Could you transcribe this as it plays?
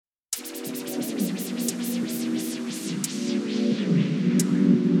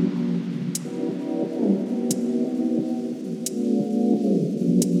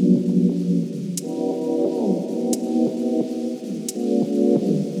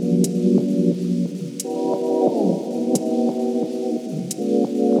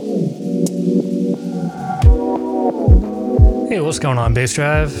Hey, what's going on, Bass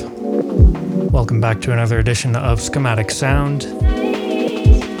Drive? Welcome back to another edition of Schematic Sound.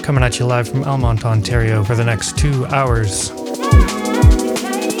 Coming at you live from Elmont, Ontario for the next 2 hours.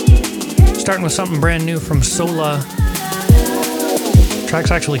 Starting with something brand new from Sola. The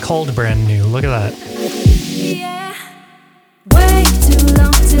track's actually called Brand New. Look at that. Yeah. Way too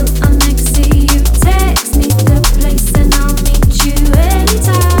long till I next see you. Text me the place and I'll meet you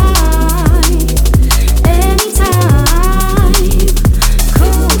anytime.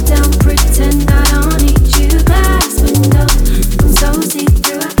 Cool down, pretend I don't need you. Glass window, I'm so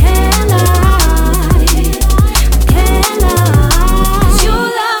see-through. I can't lie. Your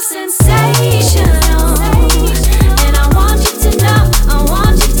love's sensational, and I want you to know.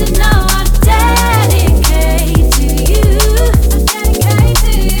 I dedicate to you.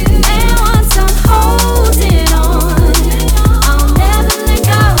 And once I'm holding on, I'll never let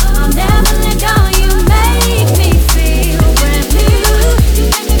go. You make me feel brand new.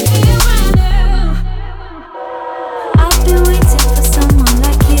 I've been waiting for someone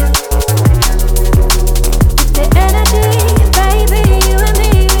like you. With the energy, baby, you and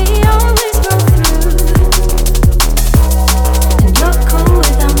me, we always go through. And you're cool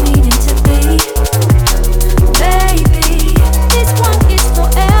without needing to be. Baby, this one is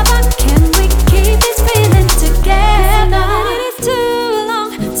forever. Can we keep this feeling together? It's too long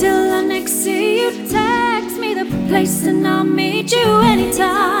till I next see you. Text me the place and I'll meet you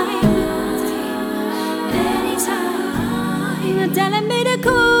anytime. You're telling me to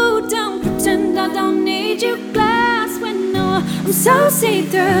cool down, pretend I don't need you. Glass window, I'm so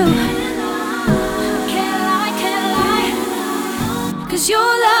see-through. Can't lie. 'Cause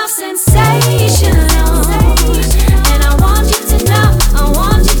your love's sensational, and I want you to know.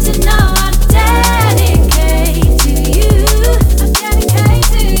 I dedicate to you.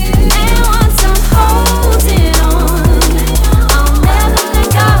 And once I'm holding on, I'll never let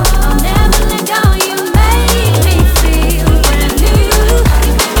go. You make me feel brand new.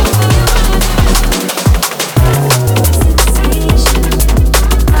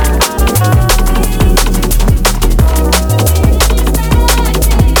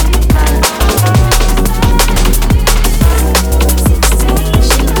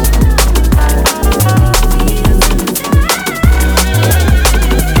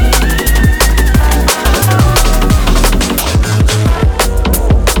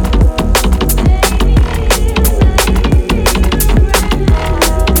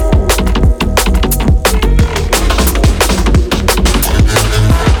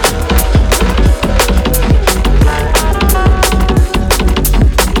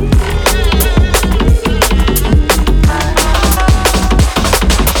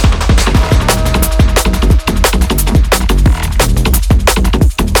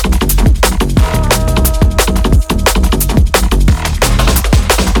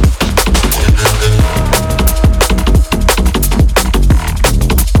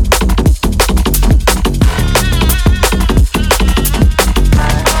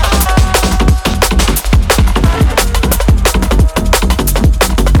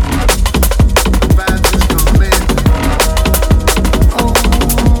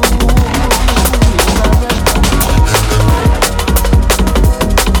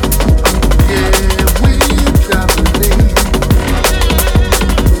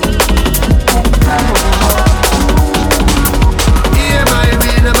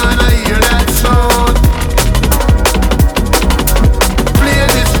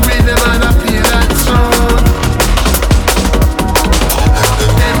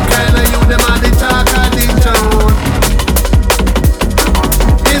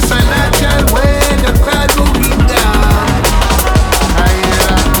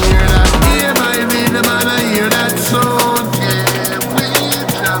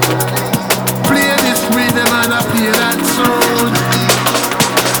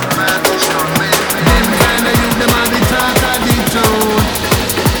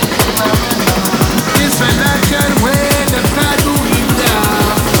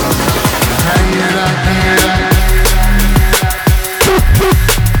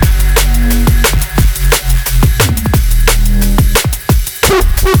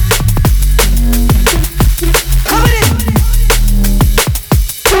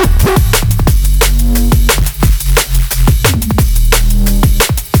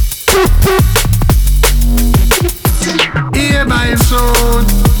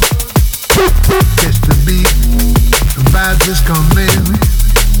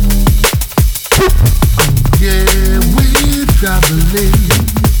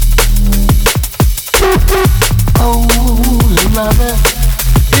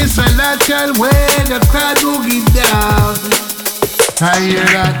 It's a natural way the crowd boogie down. I hear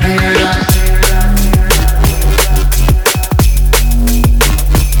that, hear that.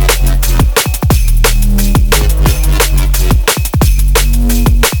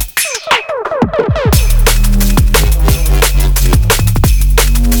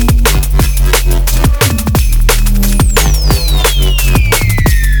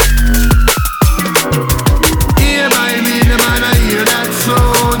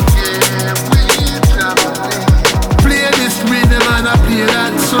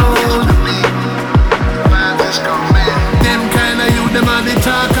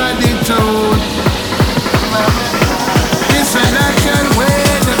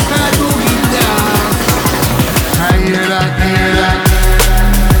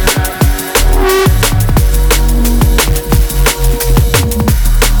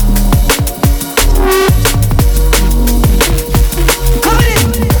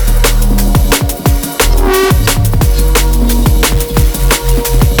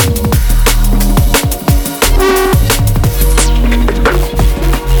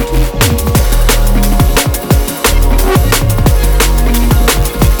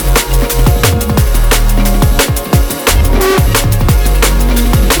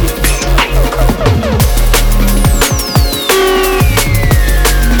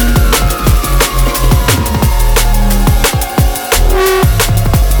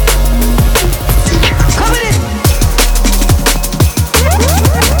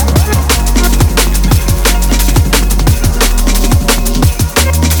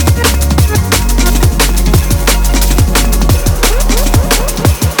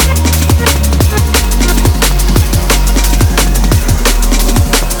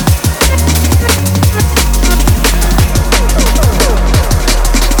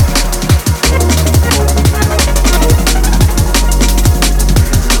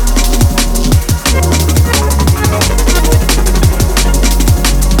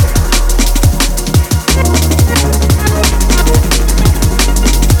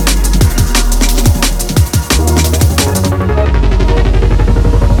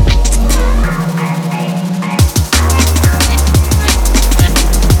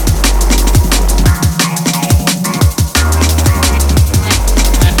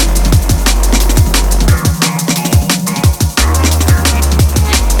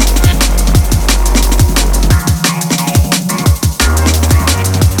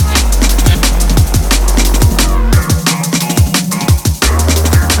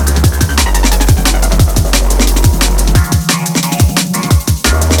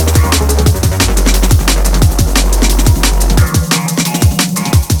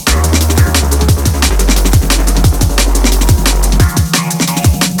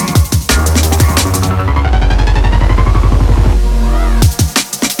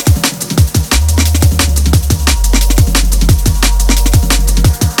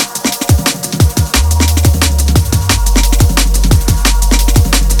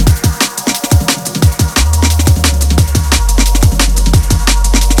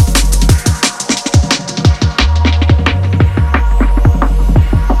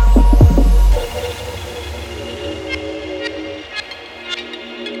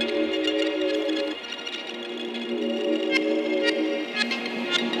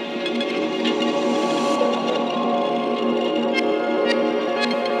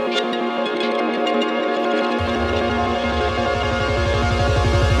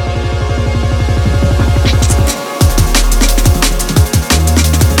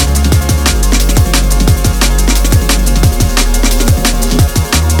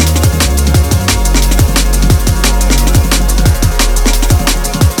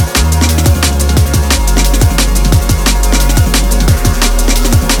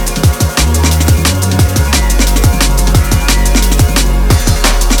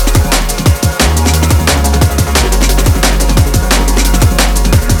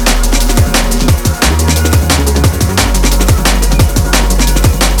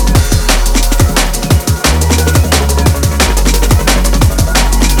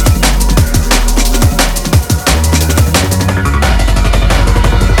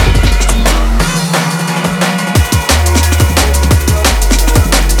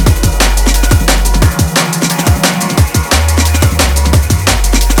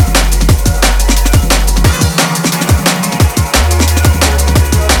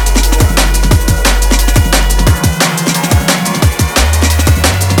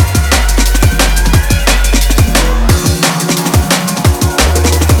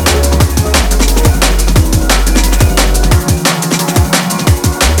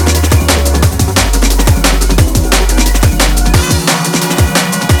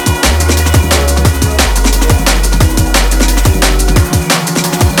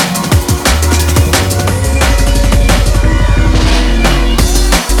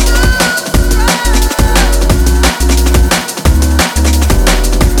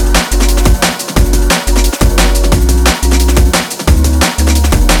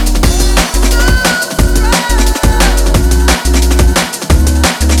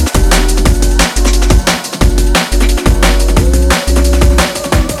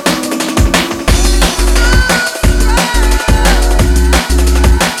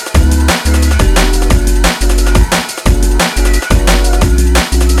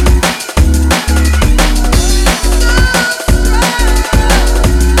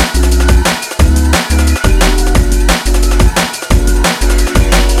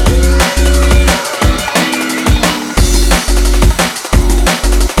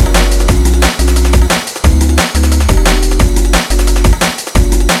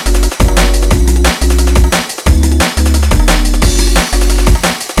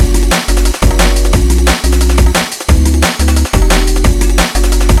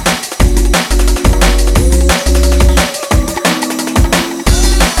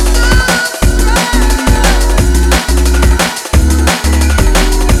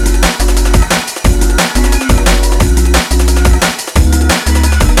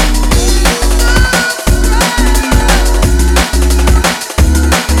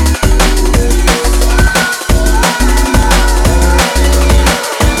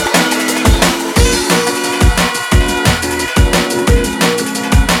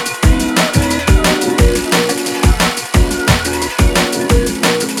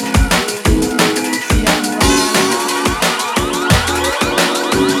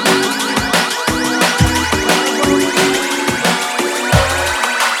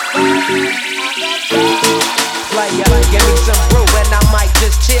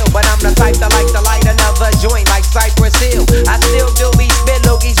 just chill. But I'm the type that like to light another joint like Cypress Hill. I still do be spit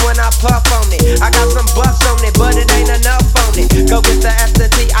loogies when I puff on it. I got some bucks on it, but it ain't enough on it. Go get the S,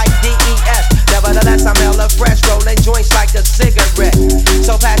 the T, I, D, E, S. Nevertheless, I'm hella fresh, rolling joints like a cigarette.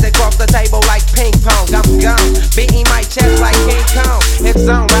 So pass it across the table like ping pong. I'm gone, beating my chest like King Kong. It's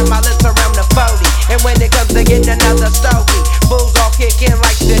on, wrap my lips around the 40. And when it comes to getting another stogie, fools all kick in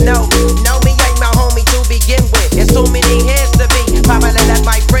like Shinobi. Know me ain't my homie to begin with. It's too many hands to be popular that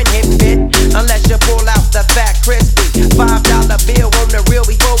my friend hit fit. Unless you pull out the fat crispy $5 bill on the real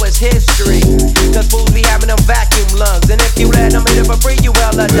before it's history. Cause fools be having them vacuum lungs. And if you let them hit it for free, you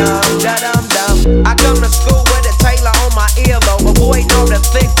hella dumb, da-dum-dum. I come to school with a Taylor on my earlobe, avoiding all the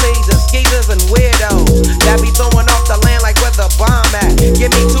thick teasers, skeezers, and weirdos that be throwing off the land like where the bomb at.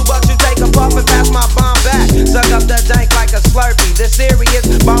 Give me $2, you take a puff and pass my bomb back. Suck up the dank like a Slurpee. This serious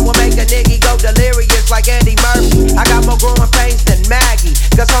bomb will make a nigga go delirious like Eddie Murphy. I got more growing pains than Maggie,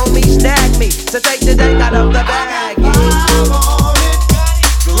 cause homies snagged me to take the dank out of the bag.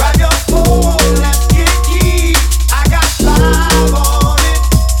 Grab your phone, let's get geek. I got 5 on it.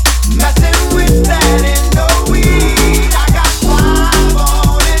 Messing with that in the weed. I got 5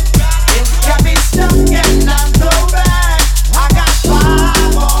 on it. It's got me stuck and I'm so back. I got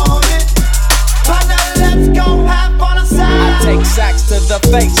 5 on it. Partner, let's go have on a side. I take sacks to the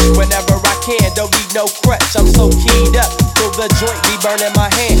face whenever I can. Don't need no crutch, I'm so keyed up. Till the joint be burning my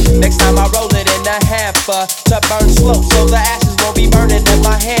hand. Next time I roll it in a hamper to burn slow, so the ashes won't be burning in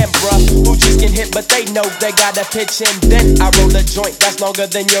my hand, bruh. Hoochies get hit, but they know they gotta pitch in. Then I roll a joint that's longer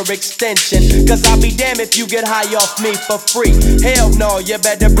than your extension. Cause I'll be damned if you get high off me for free. Hell no, you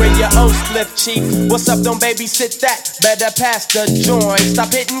better bring your own spliff, chief. What's up, don't babysit that? Better pass the joint. Stop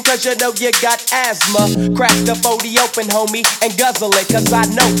hitting cause you know you got asthma. Crack the 40 open, homie, and guzzle it. Cause I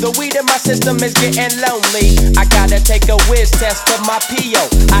know the weed in my system is getting lonely. I gotta take a whiz test of my P.O.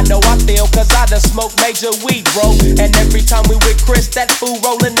 I know I feel cause I done smoked major weed, bro. And every time we with Chris, that fool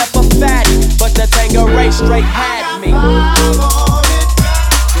rolling up a fatty. But the Tangeray straight had me. 5 on it.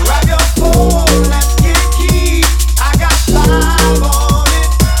 Grab your phone, let's get geek. I got 5 on it.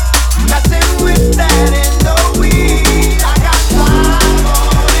 Messing with that in the weed. I got 5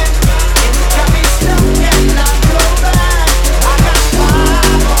 on it. It's got me stuck and I'm so back. I got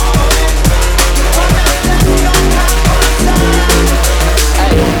 5 on it. Let's go have fun time.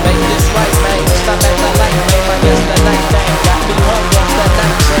 Hey, make this right, man. Stop at the light, man. My guess the night thing got me hung off the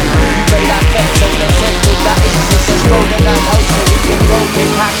night train. You made our pets on the head with the aces. Let's roll the night out so we can roll in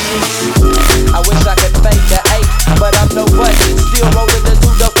hot sheets. I wish I could fake the 8, but I'm no budget. Still rolling the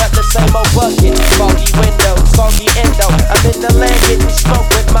 2 dope at the same old bucket. Foggy windows, foggy endo. I'm in the land getting smoke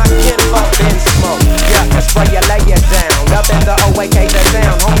with my kinfolk in smoke. Yeah, that's where you lay it down. Up in the OAK the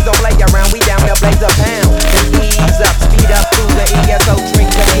town. Homies don't play around, we down there blaze a pound. Then ease up, speed up through the ESO. Drink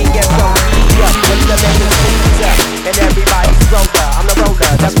the ESO, E up. When the niggas speed up, and everybody's roller. I'm the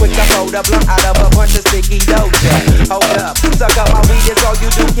roller, that's quick to fold a blunt out of a bunch of sticky doja. Hold up, suck up my weed, it's all you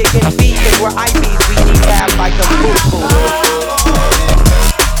do, kicking feet. Cause we're IBs, we need to have like a boo-boo.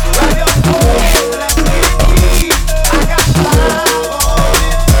 Grab your phone, let's get geek. I got 5 on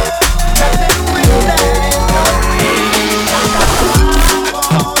it. Messing with that in the weed. I got 5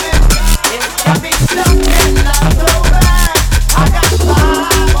 on it. It's got me stuck and I'm so back. I got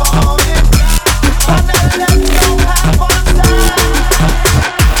 5 on it. Partner, let's go have fun time.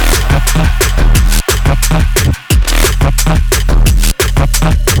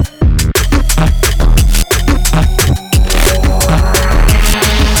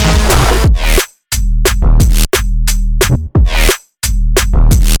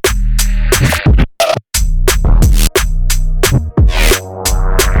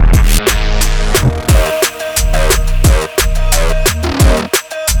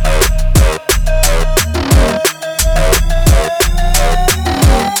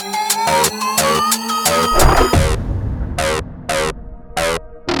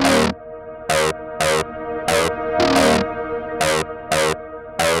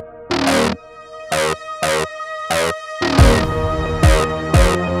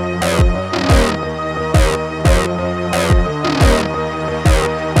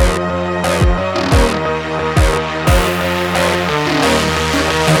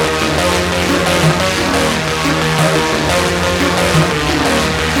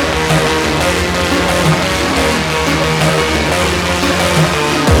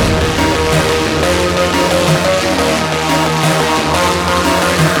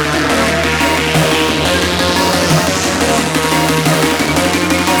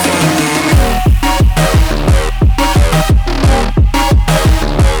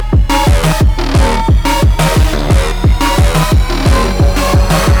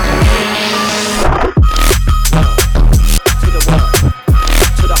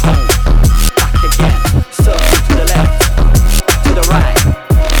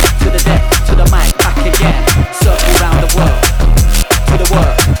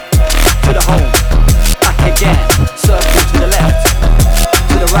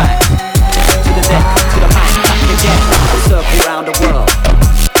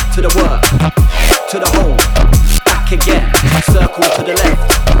 to the work, to the home, back again. Circle to the left,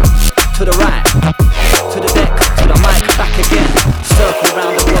 to the right, to the deck, to the mic, back again. Circle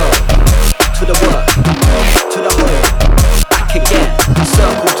round the world, to the work, to the home, back again.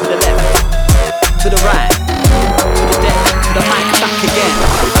 Circle to the left, to the right, to the deck, to the mic, back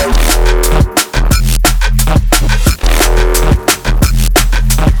again.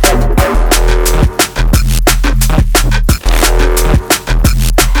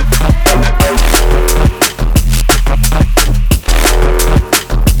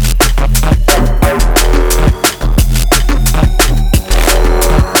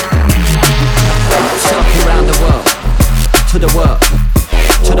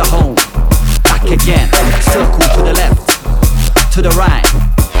 To the right,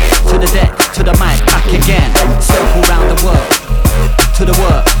 to the deck, to the mic, back again. Circle round the world, to the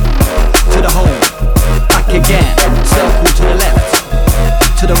work, to the home, back again. Circle to the left,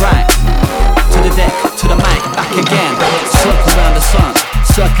 to the right, to the deck, to the mic, back again. Circle round the sun,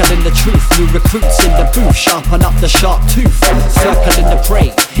 circling the truth. New recruits in the booth, sharpen up the sharp tooth. Circling the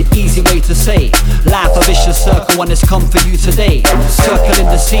prey, easy way to say. Life a vicious circle and it's come for you today. Circling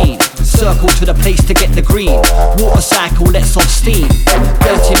the scene, circle to the place to get the green. Water cycle lets off steam.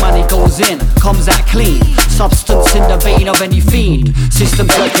 Dirty money goes in, comes out clean. Substance in the vein of any fiend. System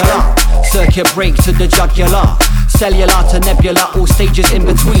circular, circuit break to the jugular. Cellular to nebula, all stages in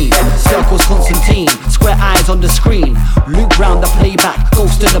between. Circles Constantine, square eyes on the screen. Loop round the playback,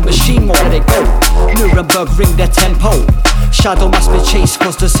 ghost in the machine, where they go? Nuremberg ring their tempo. Shadow must be chased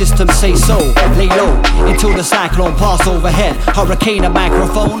cause the system say so. Lay low until the cyclone pass overhead. Hurricane a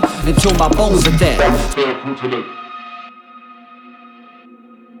microphone until my bones are dead. Circle to the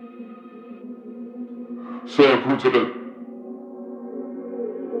circle to the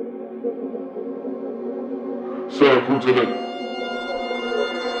circle to the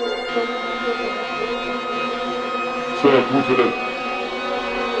circle to the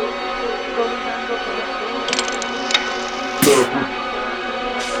circle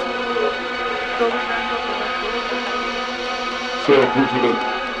circle to the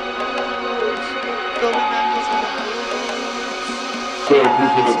circle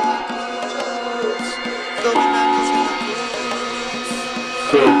to the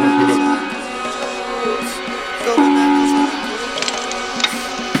circle to the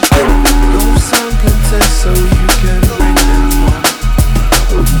No sound contest so you can bring them on.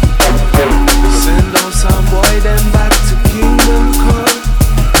 Send on some boy then back to Kingdom Come.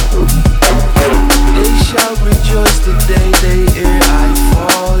 They shall rejoice the day they hear I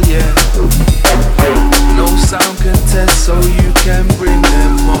fall, yeah. No sound contest so you can bring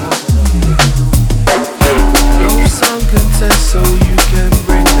them on. No sound contest so you can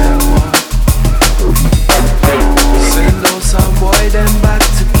bring them on. Send on some boy then back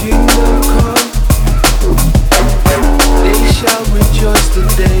to Kingdom Come. They shall rejoice the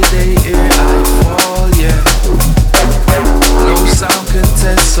day they hear I fall, yeah. No sound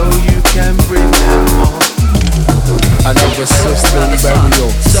contest so you can bring them on. Another system burial,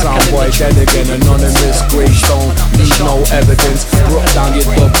 soundboy dead again, anonymous gravestone. Leave no evidence, broke down your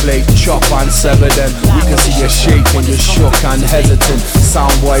dub plate, chop and sever them. We can see you shaking, you're shook and hesitant.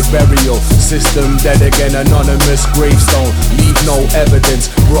 Soundboy burial, system dead again, anonymous gravestone. Leave no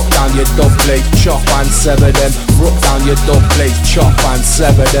evidence, broke down your dub plate, chop and sever them. Broke down your dub plate, chop and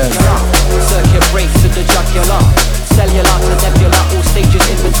sever them. Circuit break to the jugular. Cellular to nebula, all stages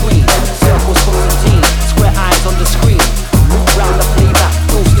in between. Circles Constantine, square eyes on the screen. Loop round the playback,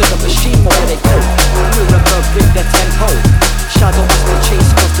 ghost to the machine, where they go? Nuremberg ring their tempo. Shadow must be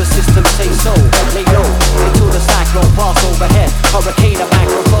chased cause the system say so. Lay low until the cyclone pass overhead. Hurricane a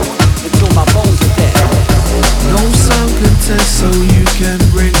microphone until my bones are dead. No sound contest so you can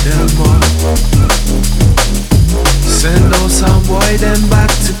bring them on. Send on some boy then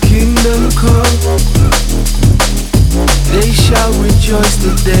back to Kingdom Come. They shall rejoice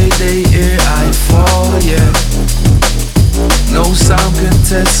the day they hear I fall, yeah. No sound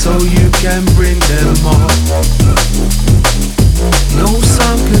contest so you can bring them on. No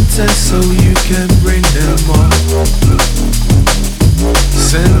sound contest so you can bring them on.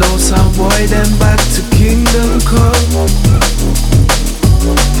 Send on some boy then back to Kingdom Come.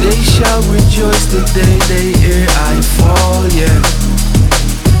 They shall rejoice the day they hear I fall, yeah.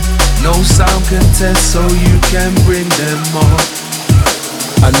 No sound contest so you can bring them on.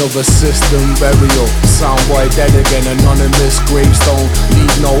 Another system burial, soundboy dead again, anonymous gravestone.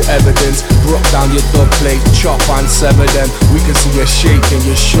 Leave no evidence, broke down your dub plate, chop and sever them. We can see you shaking,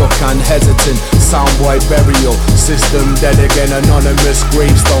 you're shook and hesitant. Soundboy burial, system dead again, anonymous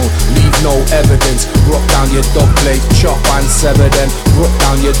gravestone. Leave no evidence, broke down your dub plate, chop and sever them. Broke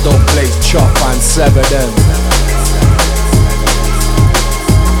down your dub sever them.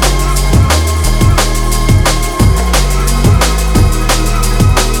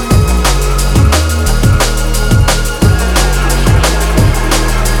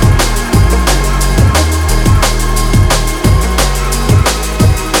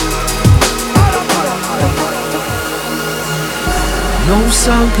 No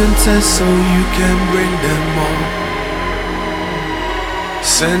sound can test, so you can bring them all.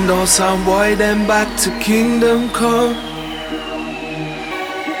 Send all sound boy them back to kingdom come.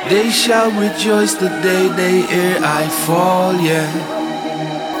 They shall rejoice the day they hear I fall, yeah.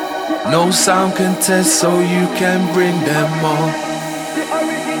 No sound can test, so you can bring them all.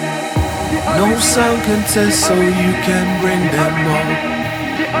 No sound can test, so you can bring them all.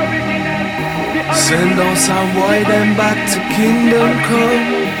 Send all sound boy them back to kingdom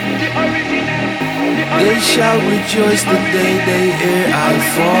come. They shall rejoice the day they hear I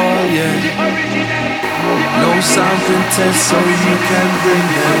fall, yeah. No sound can test, so you can bring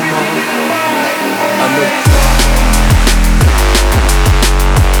them all.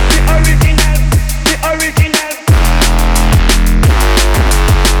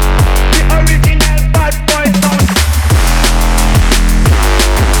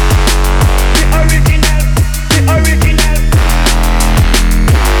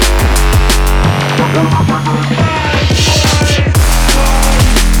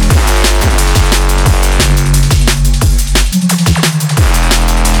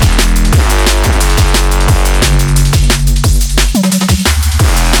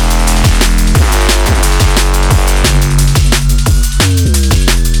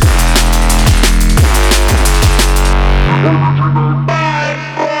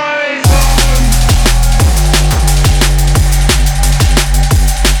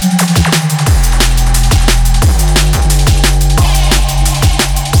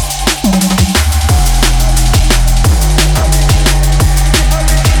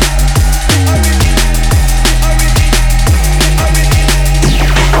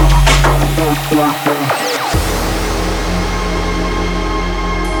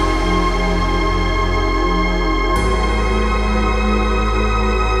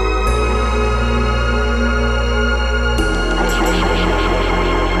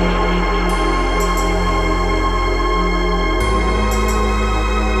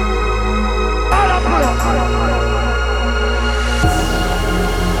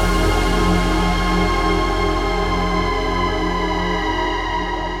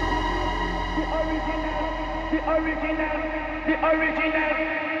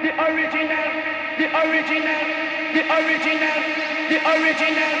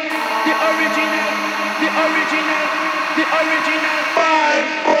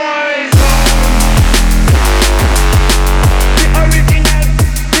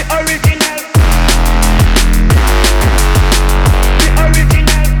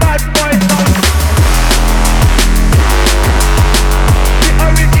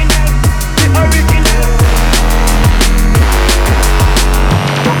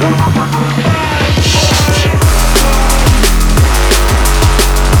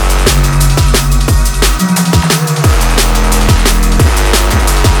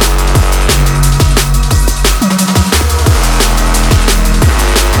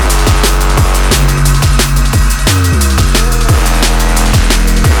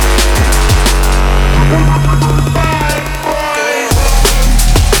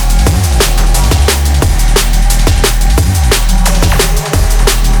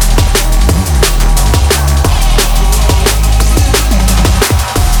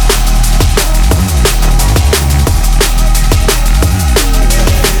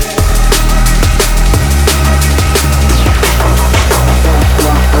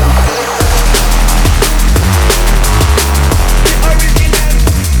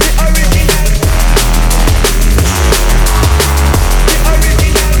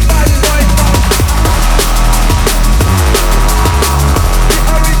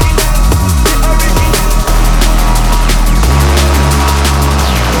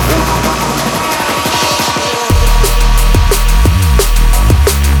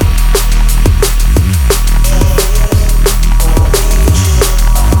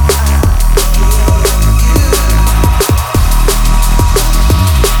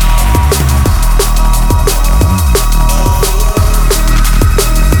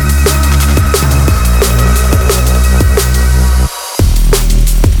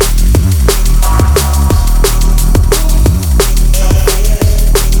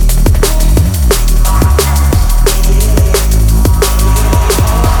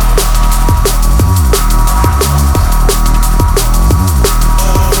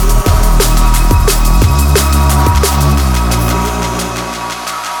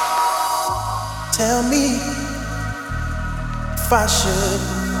 if I should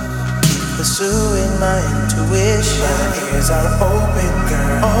keep pursuing my intuition. My ears are open,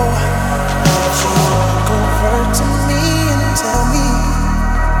 girl. Oh, would you walk over to me and tell me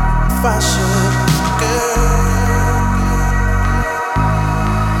if I should, girl?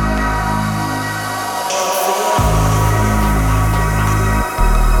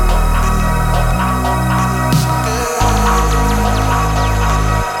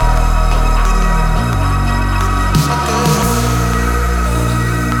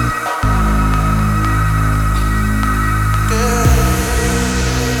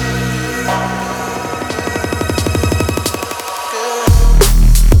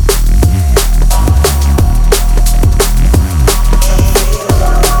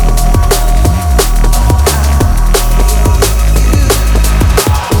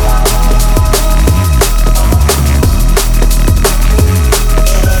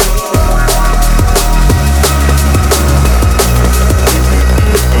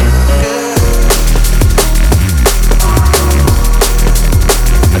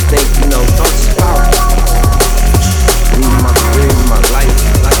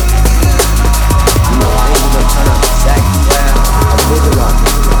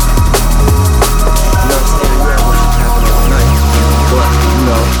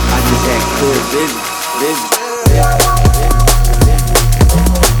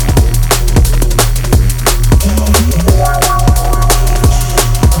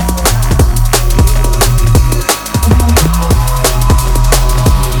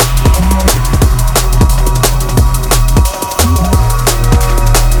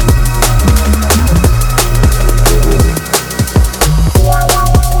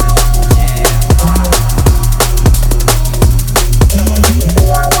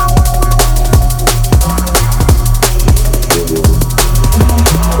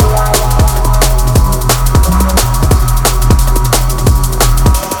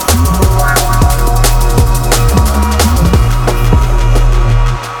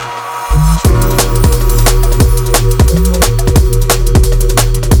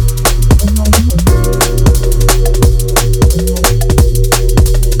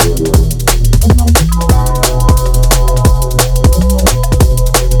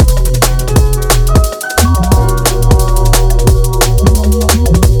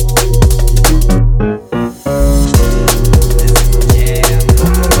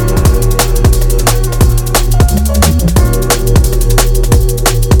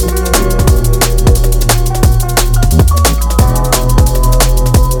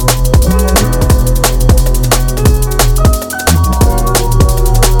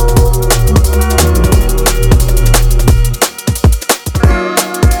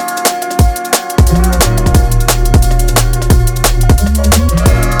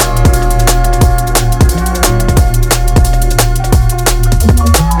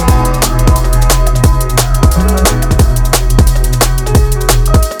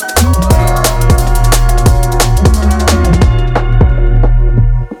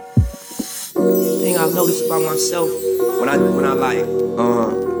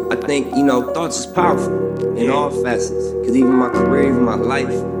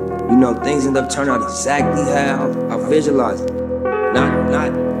 Turn out exactly how I visualize it.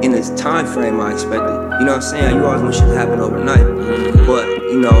 Not in this time frame I expected. You know what I'm saying? You always want shit to happen overnight. But,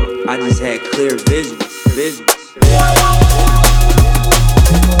 you know, I just had clear visions.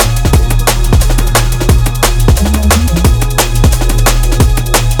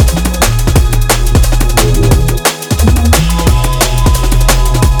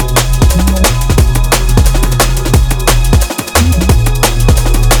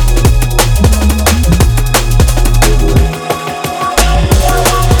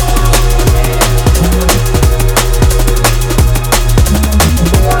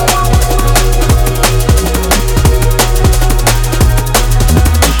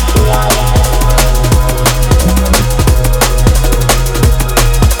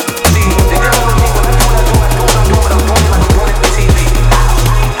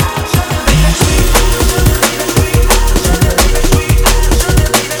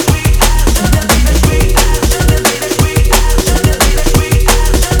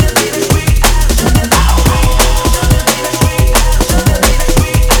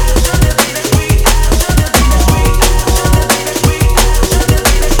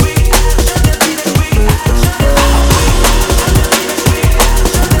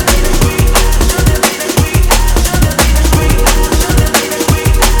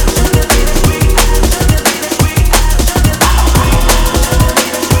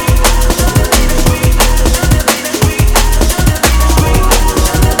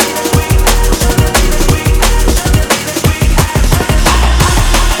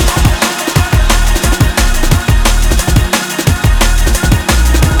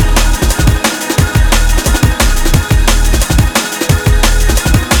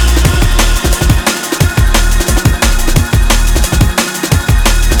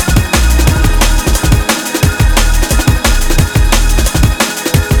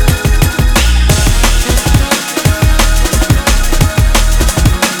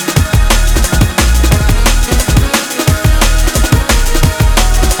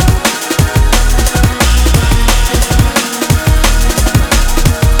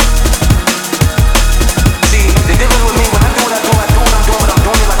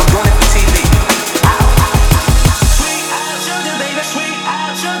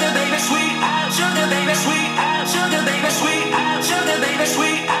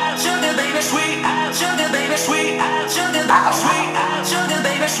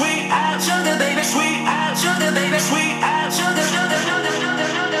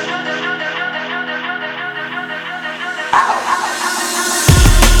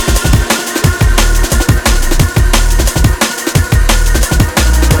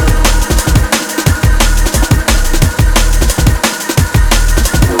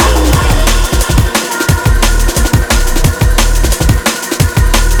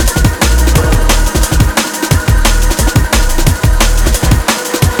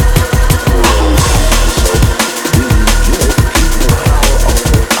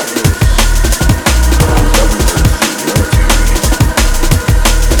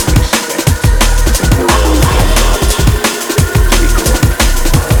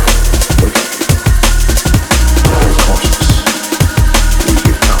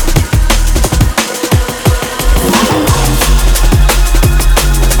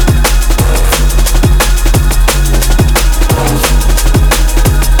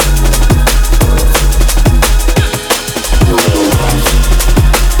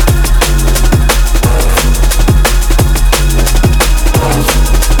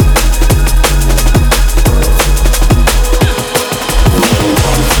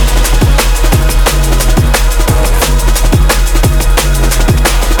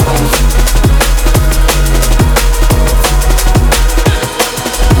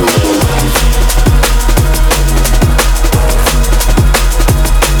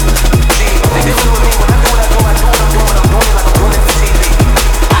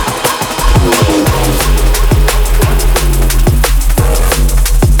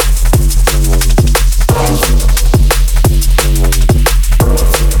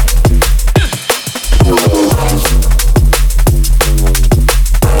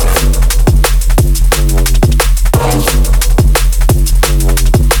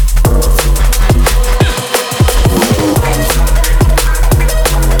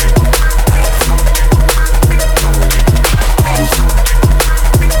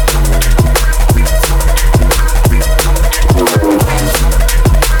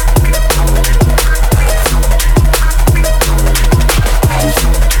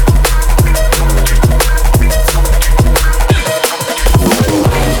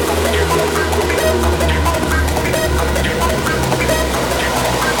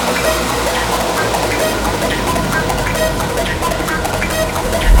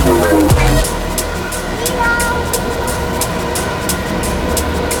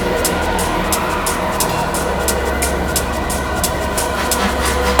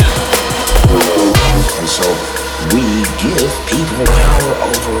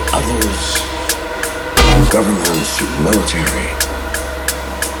 governments to military,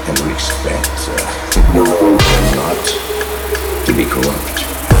 and we expect them not to be corrupt.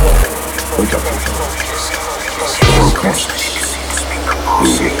 We got the costs. We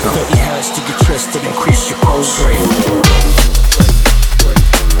become 30 hertz to get chest and increase your pulse rate.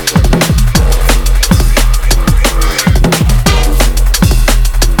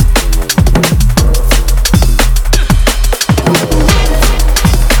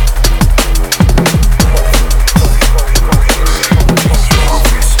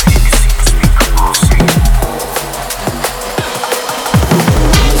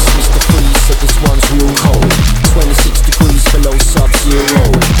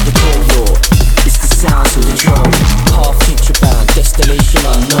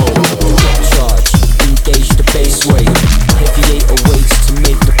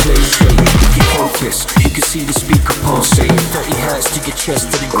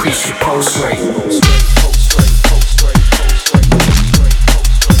 Chest to increase your pulse rate.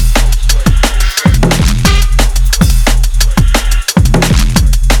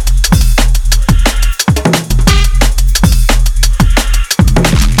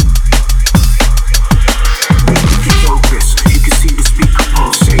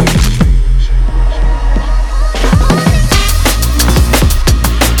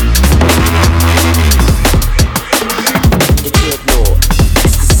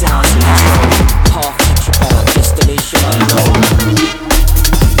 Sounds in the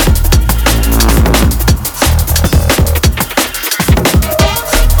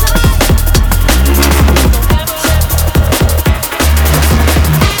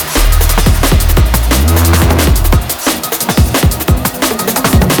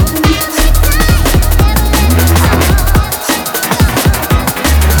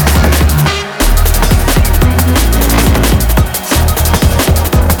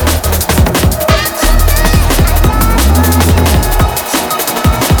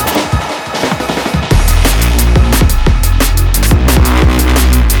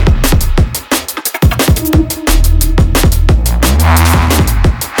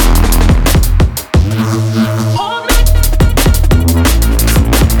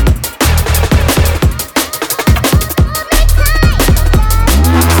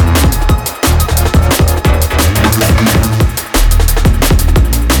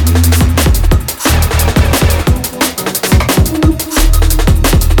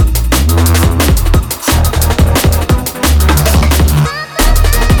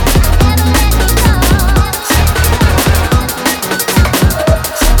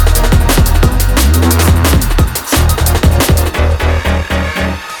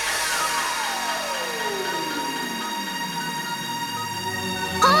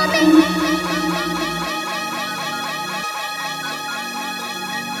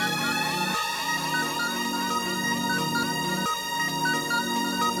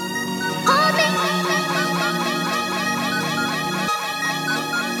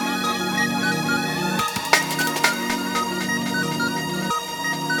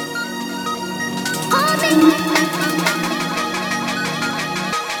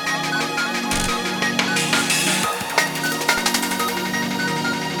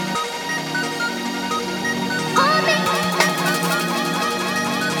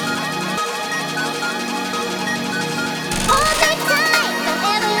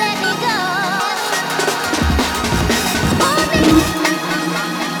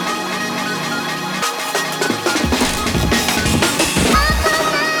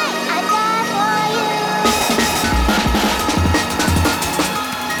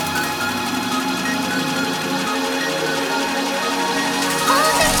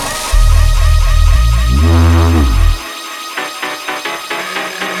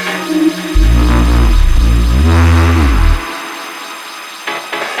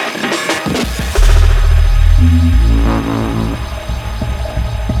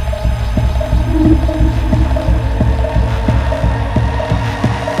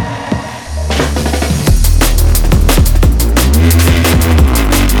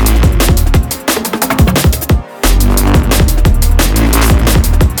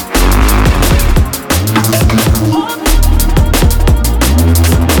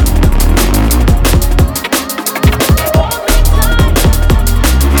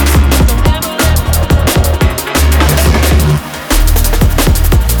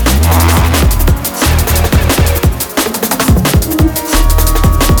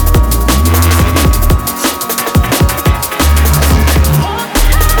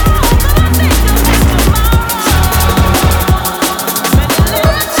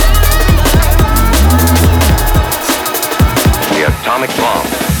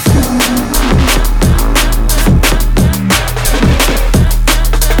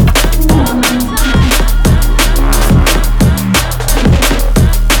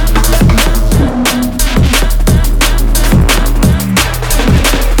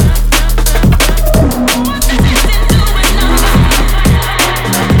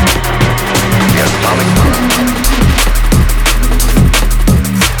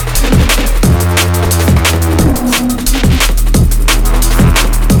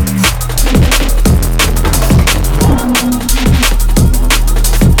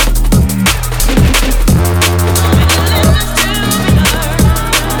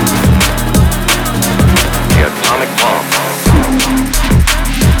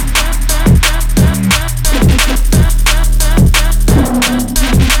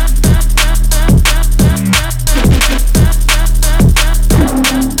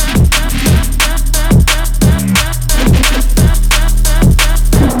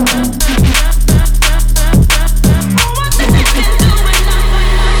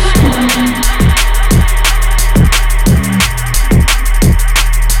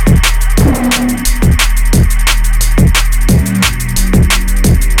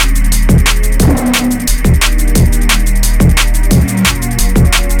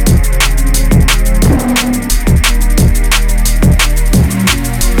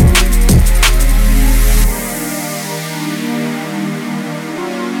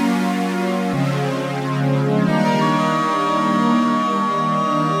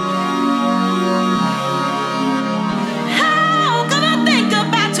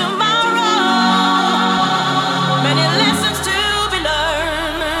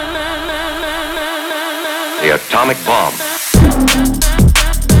atomic bomb.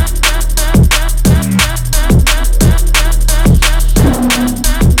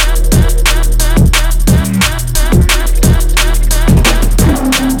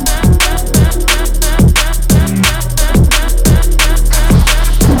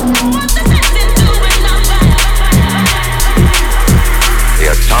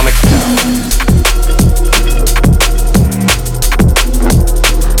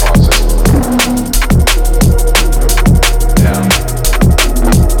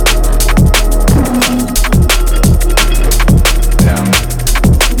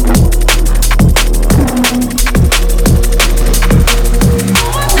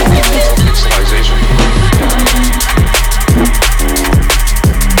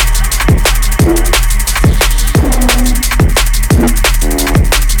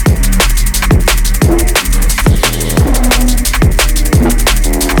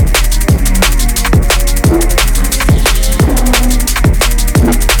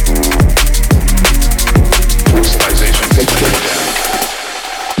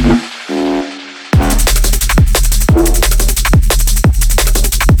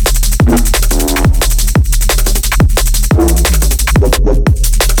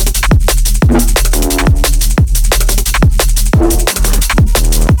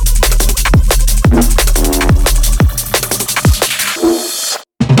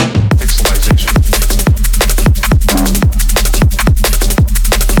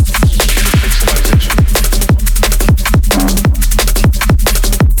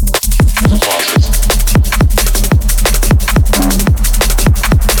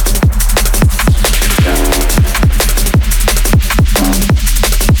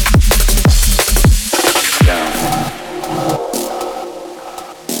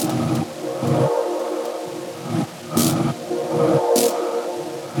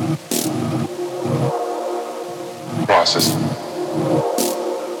 process.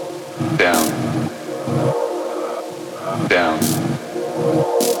 Down. Down.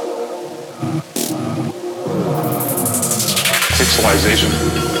 Pixelization.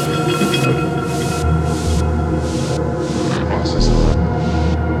 Process.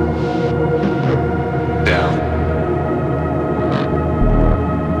 Down.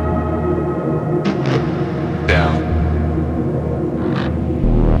 Down.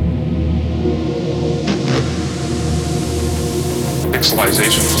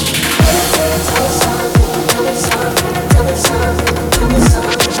 Pixelization.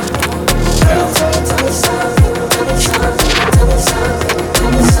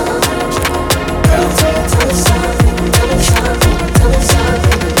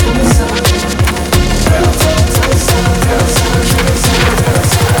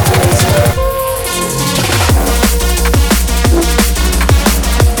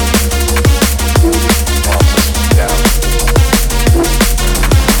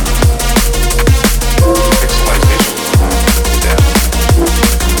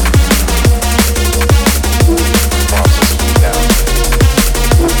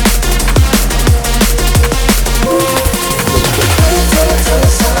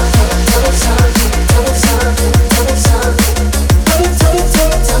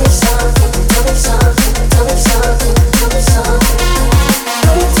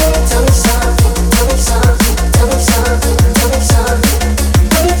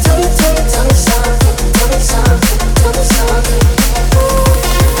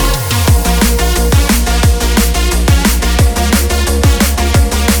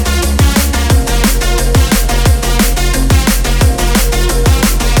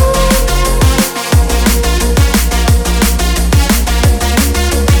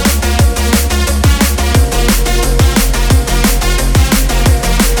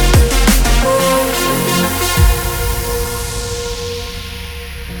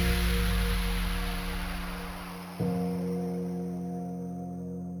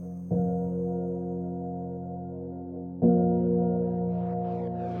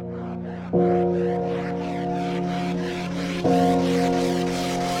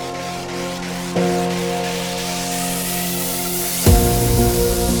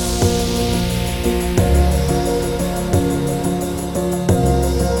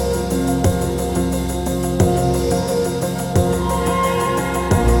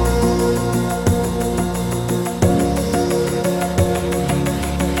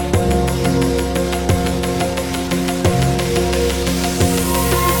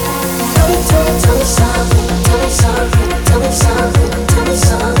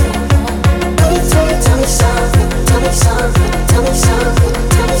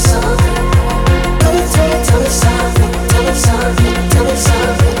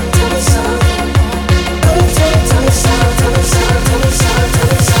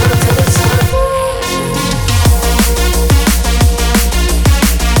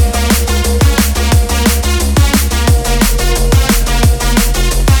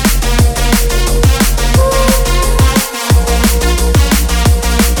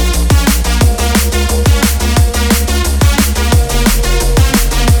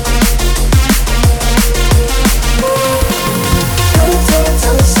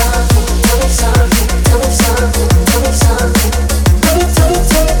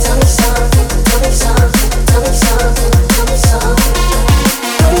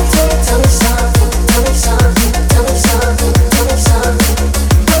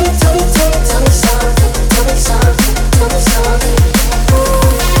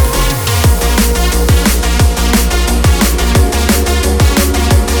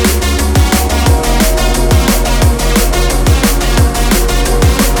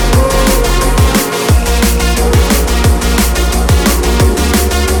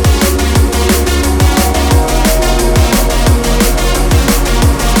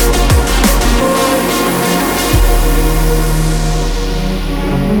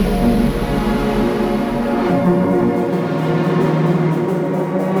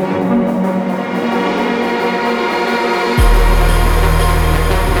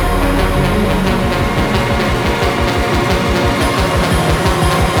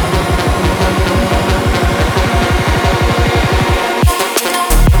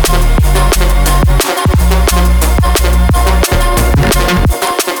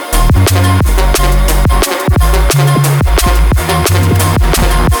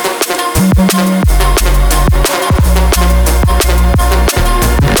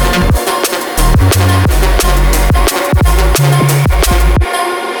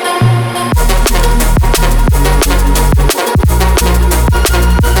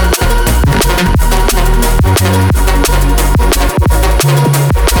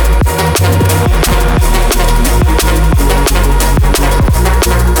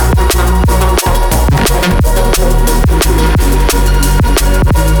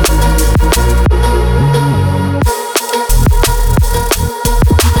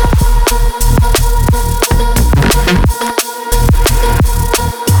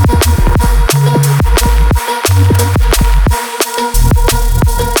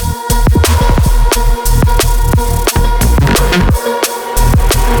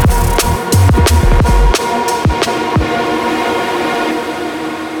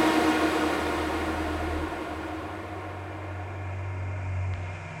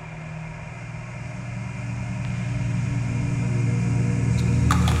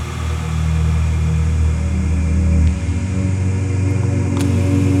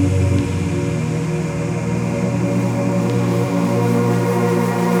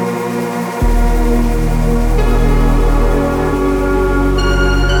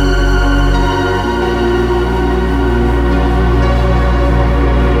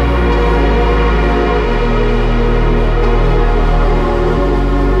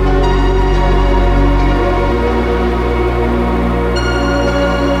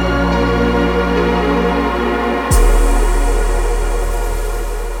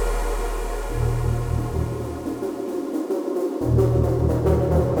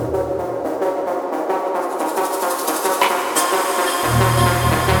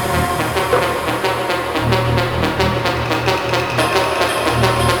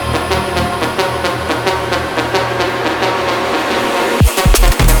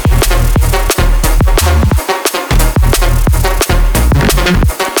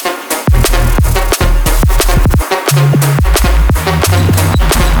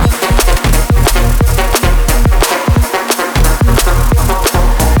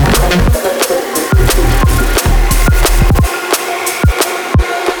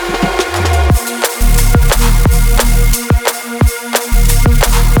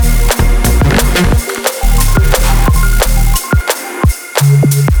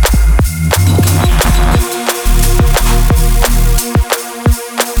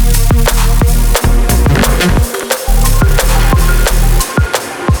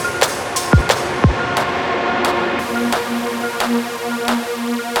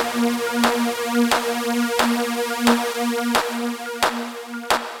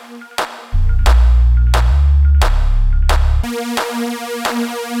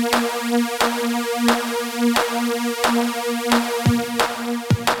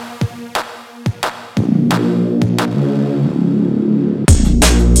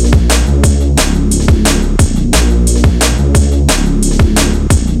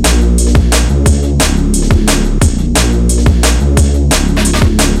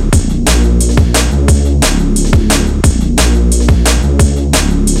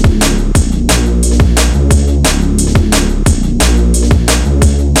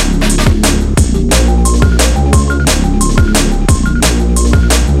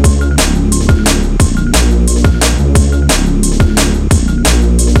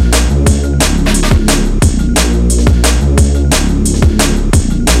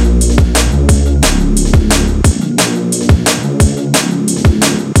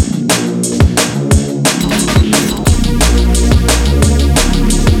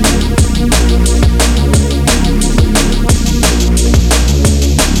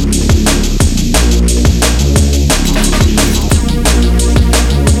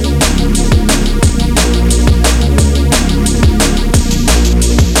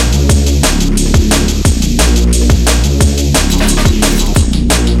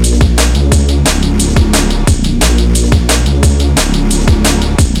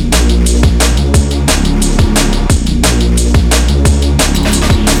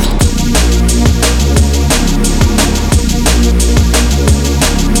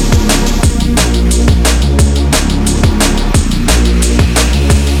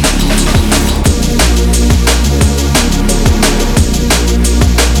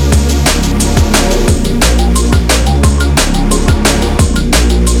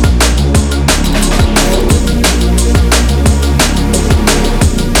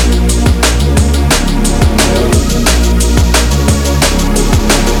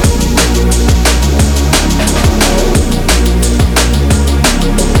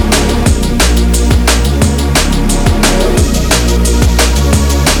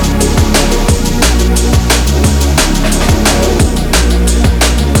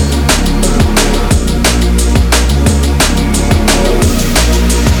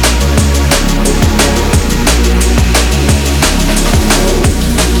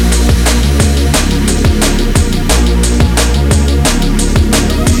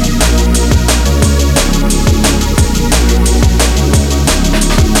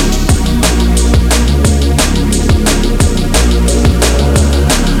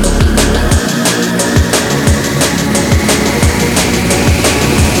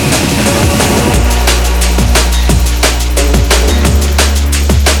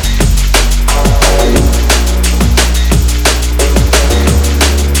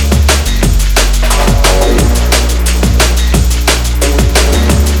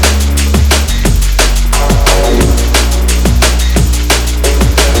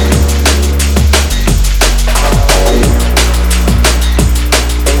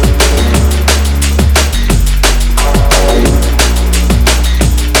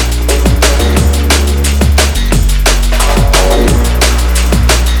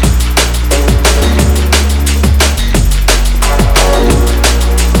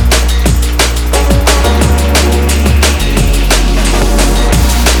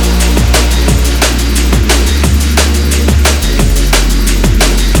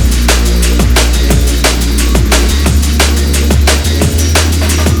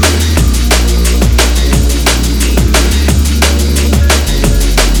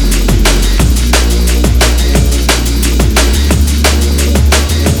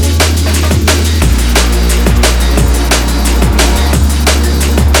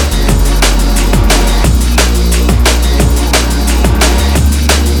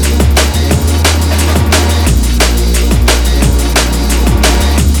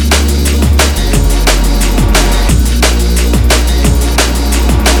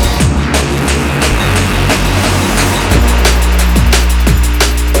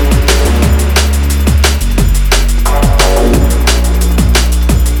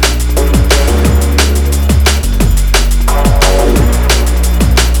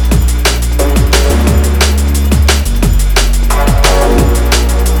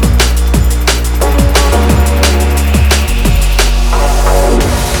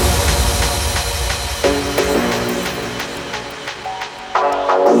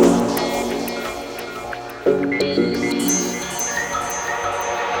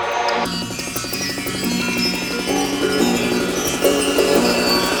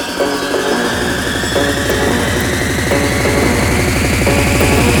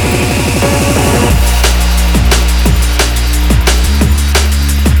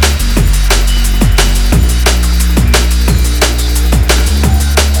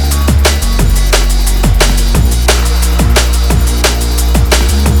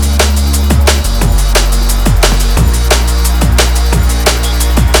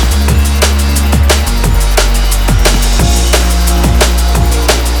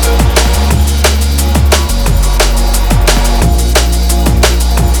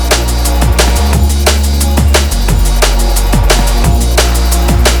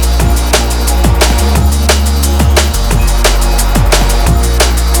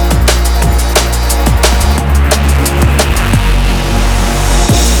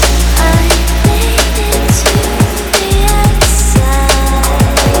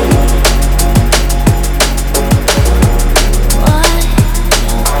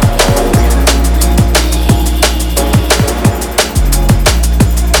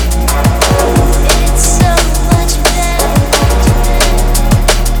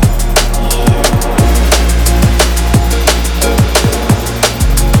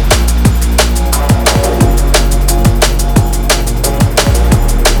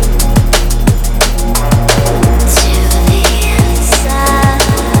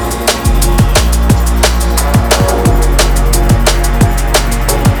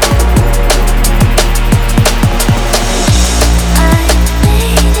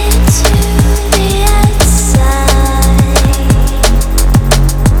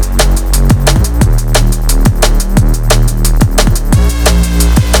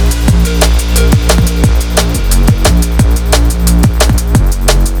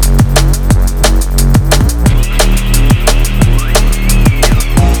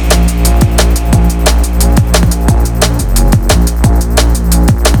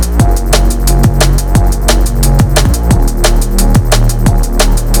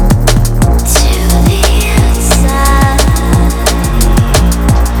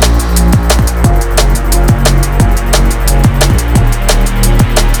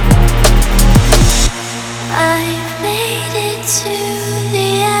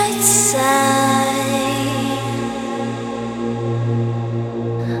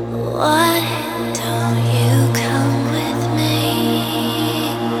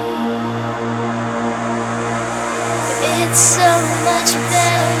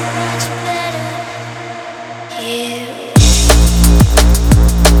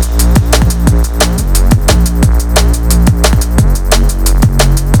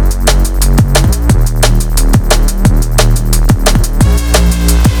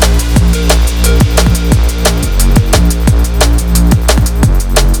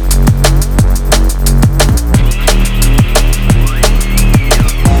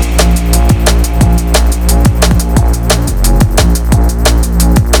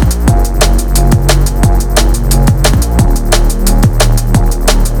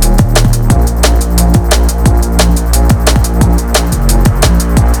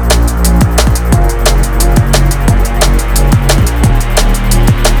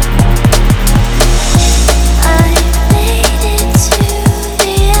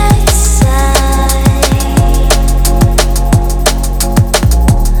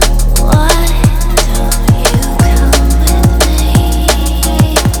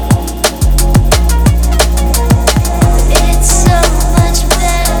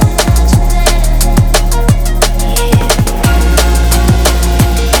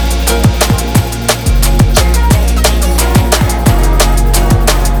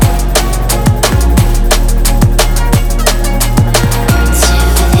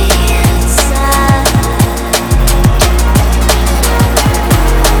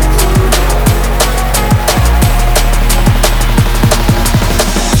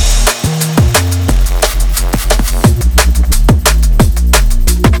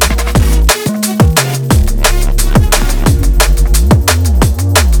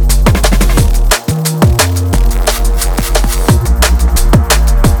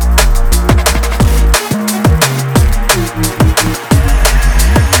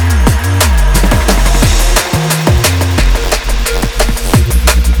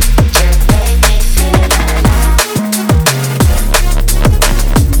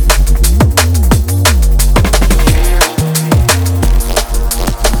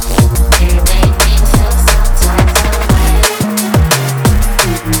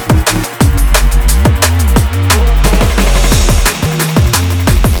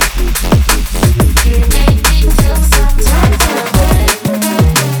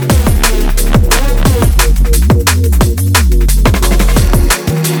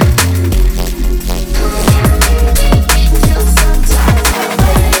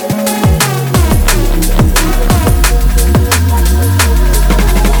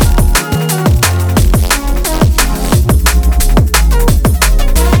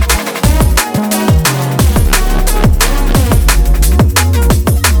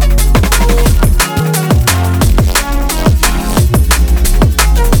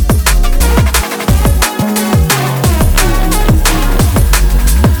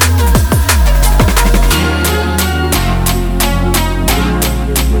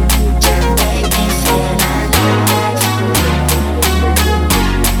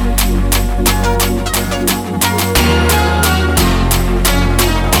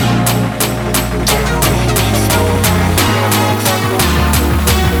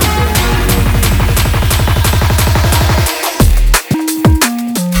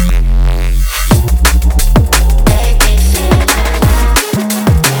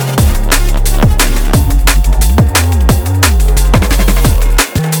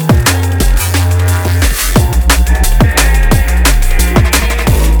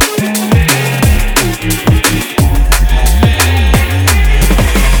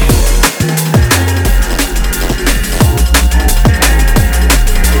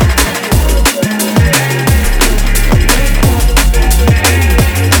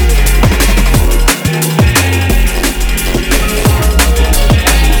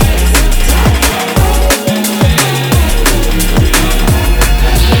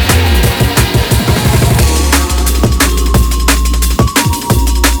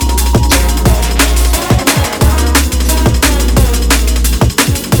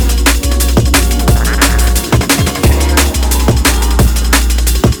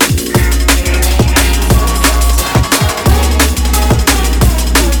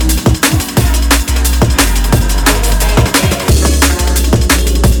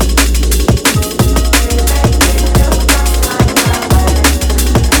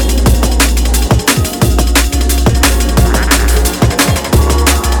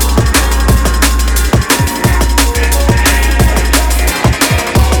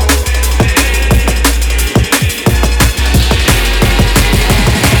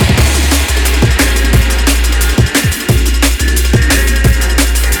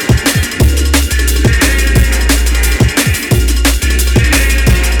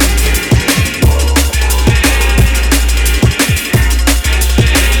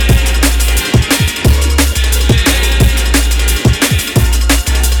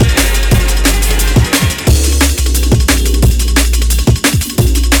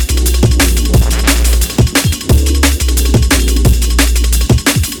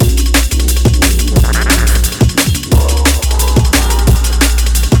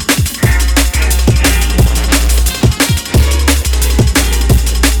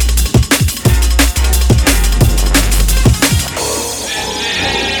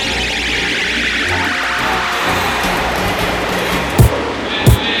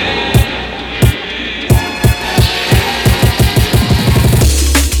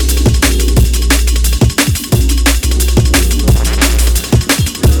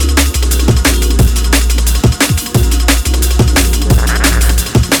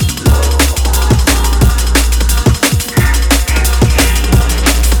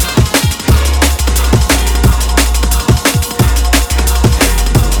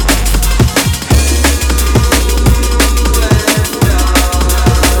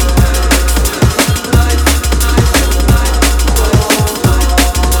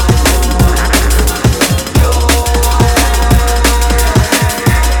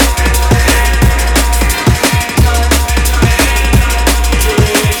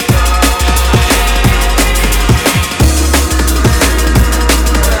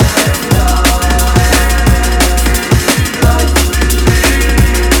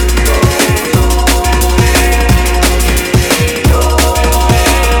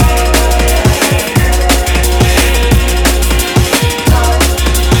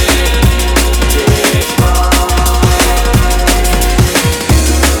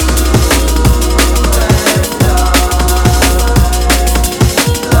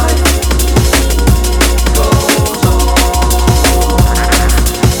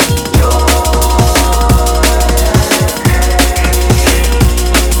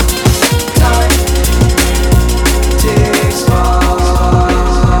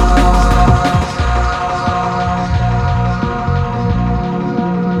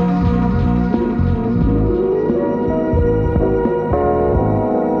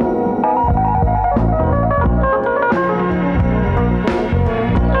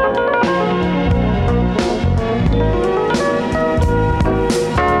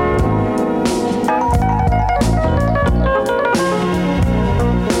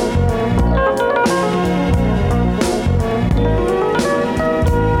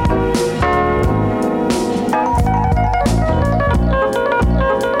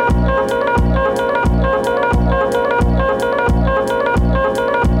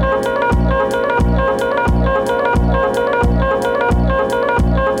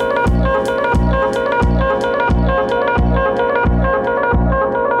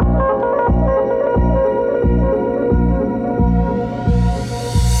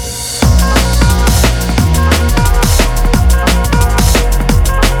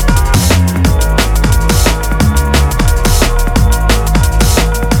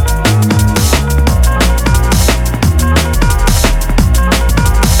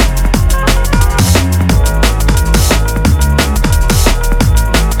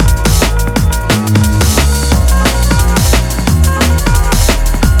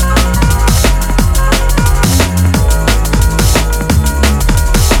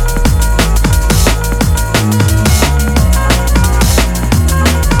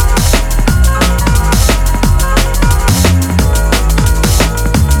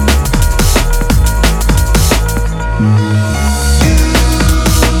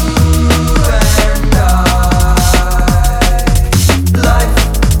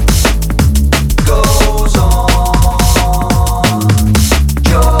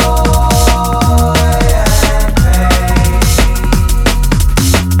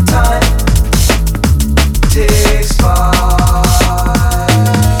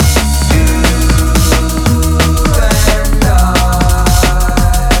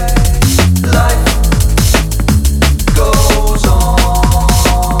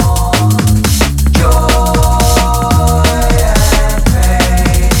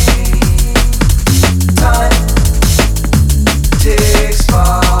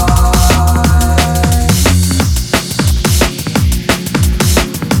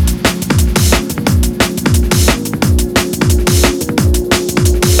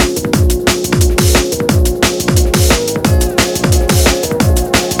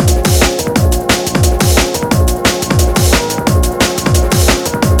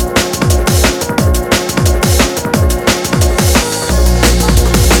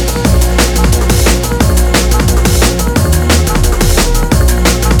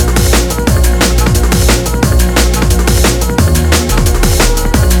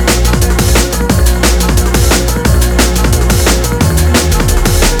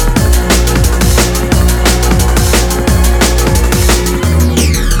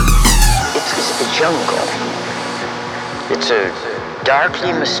 jungle. It's a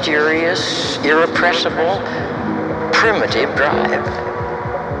darkly mysterious, irrepressible, primitive drive.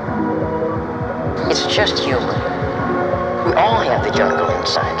 It's just human. We all have the jungle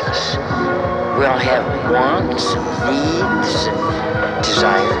inside us. We all have wants, needs, and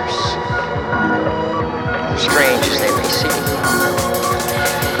desires, strange as they may seem.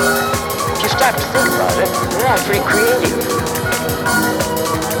 If you stop to think about it, we're all pretty creative.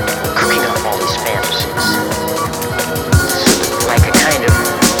 Cooking up all these fantasies. Like a kind of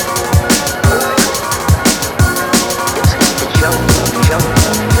it's the jungle.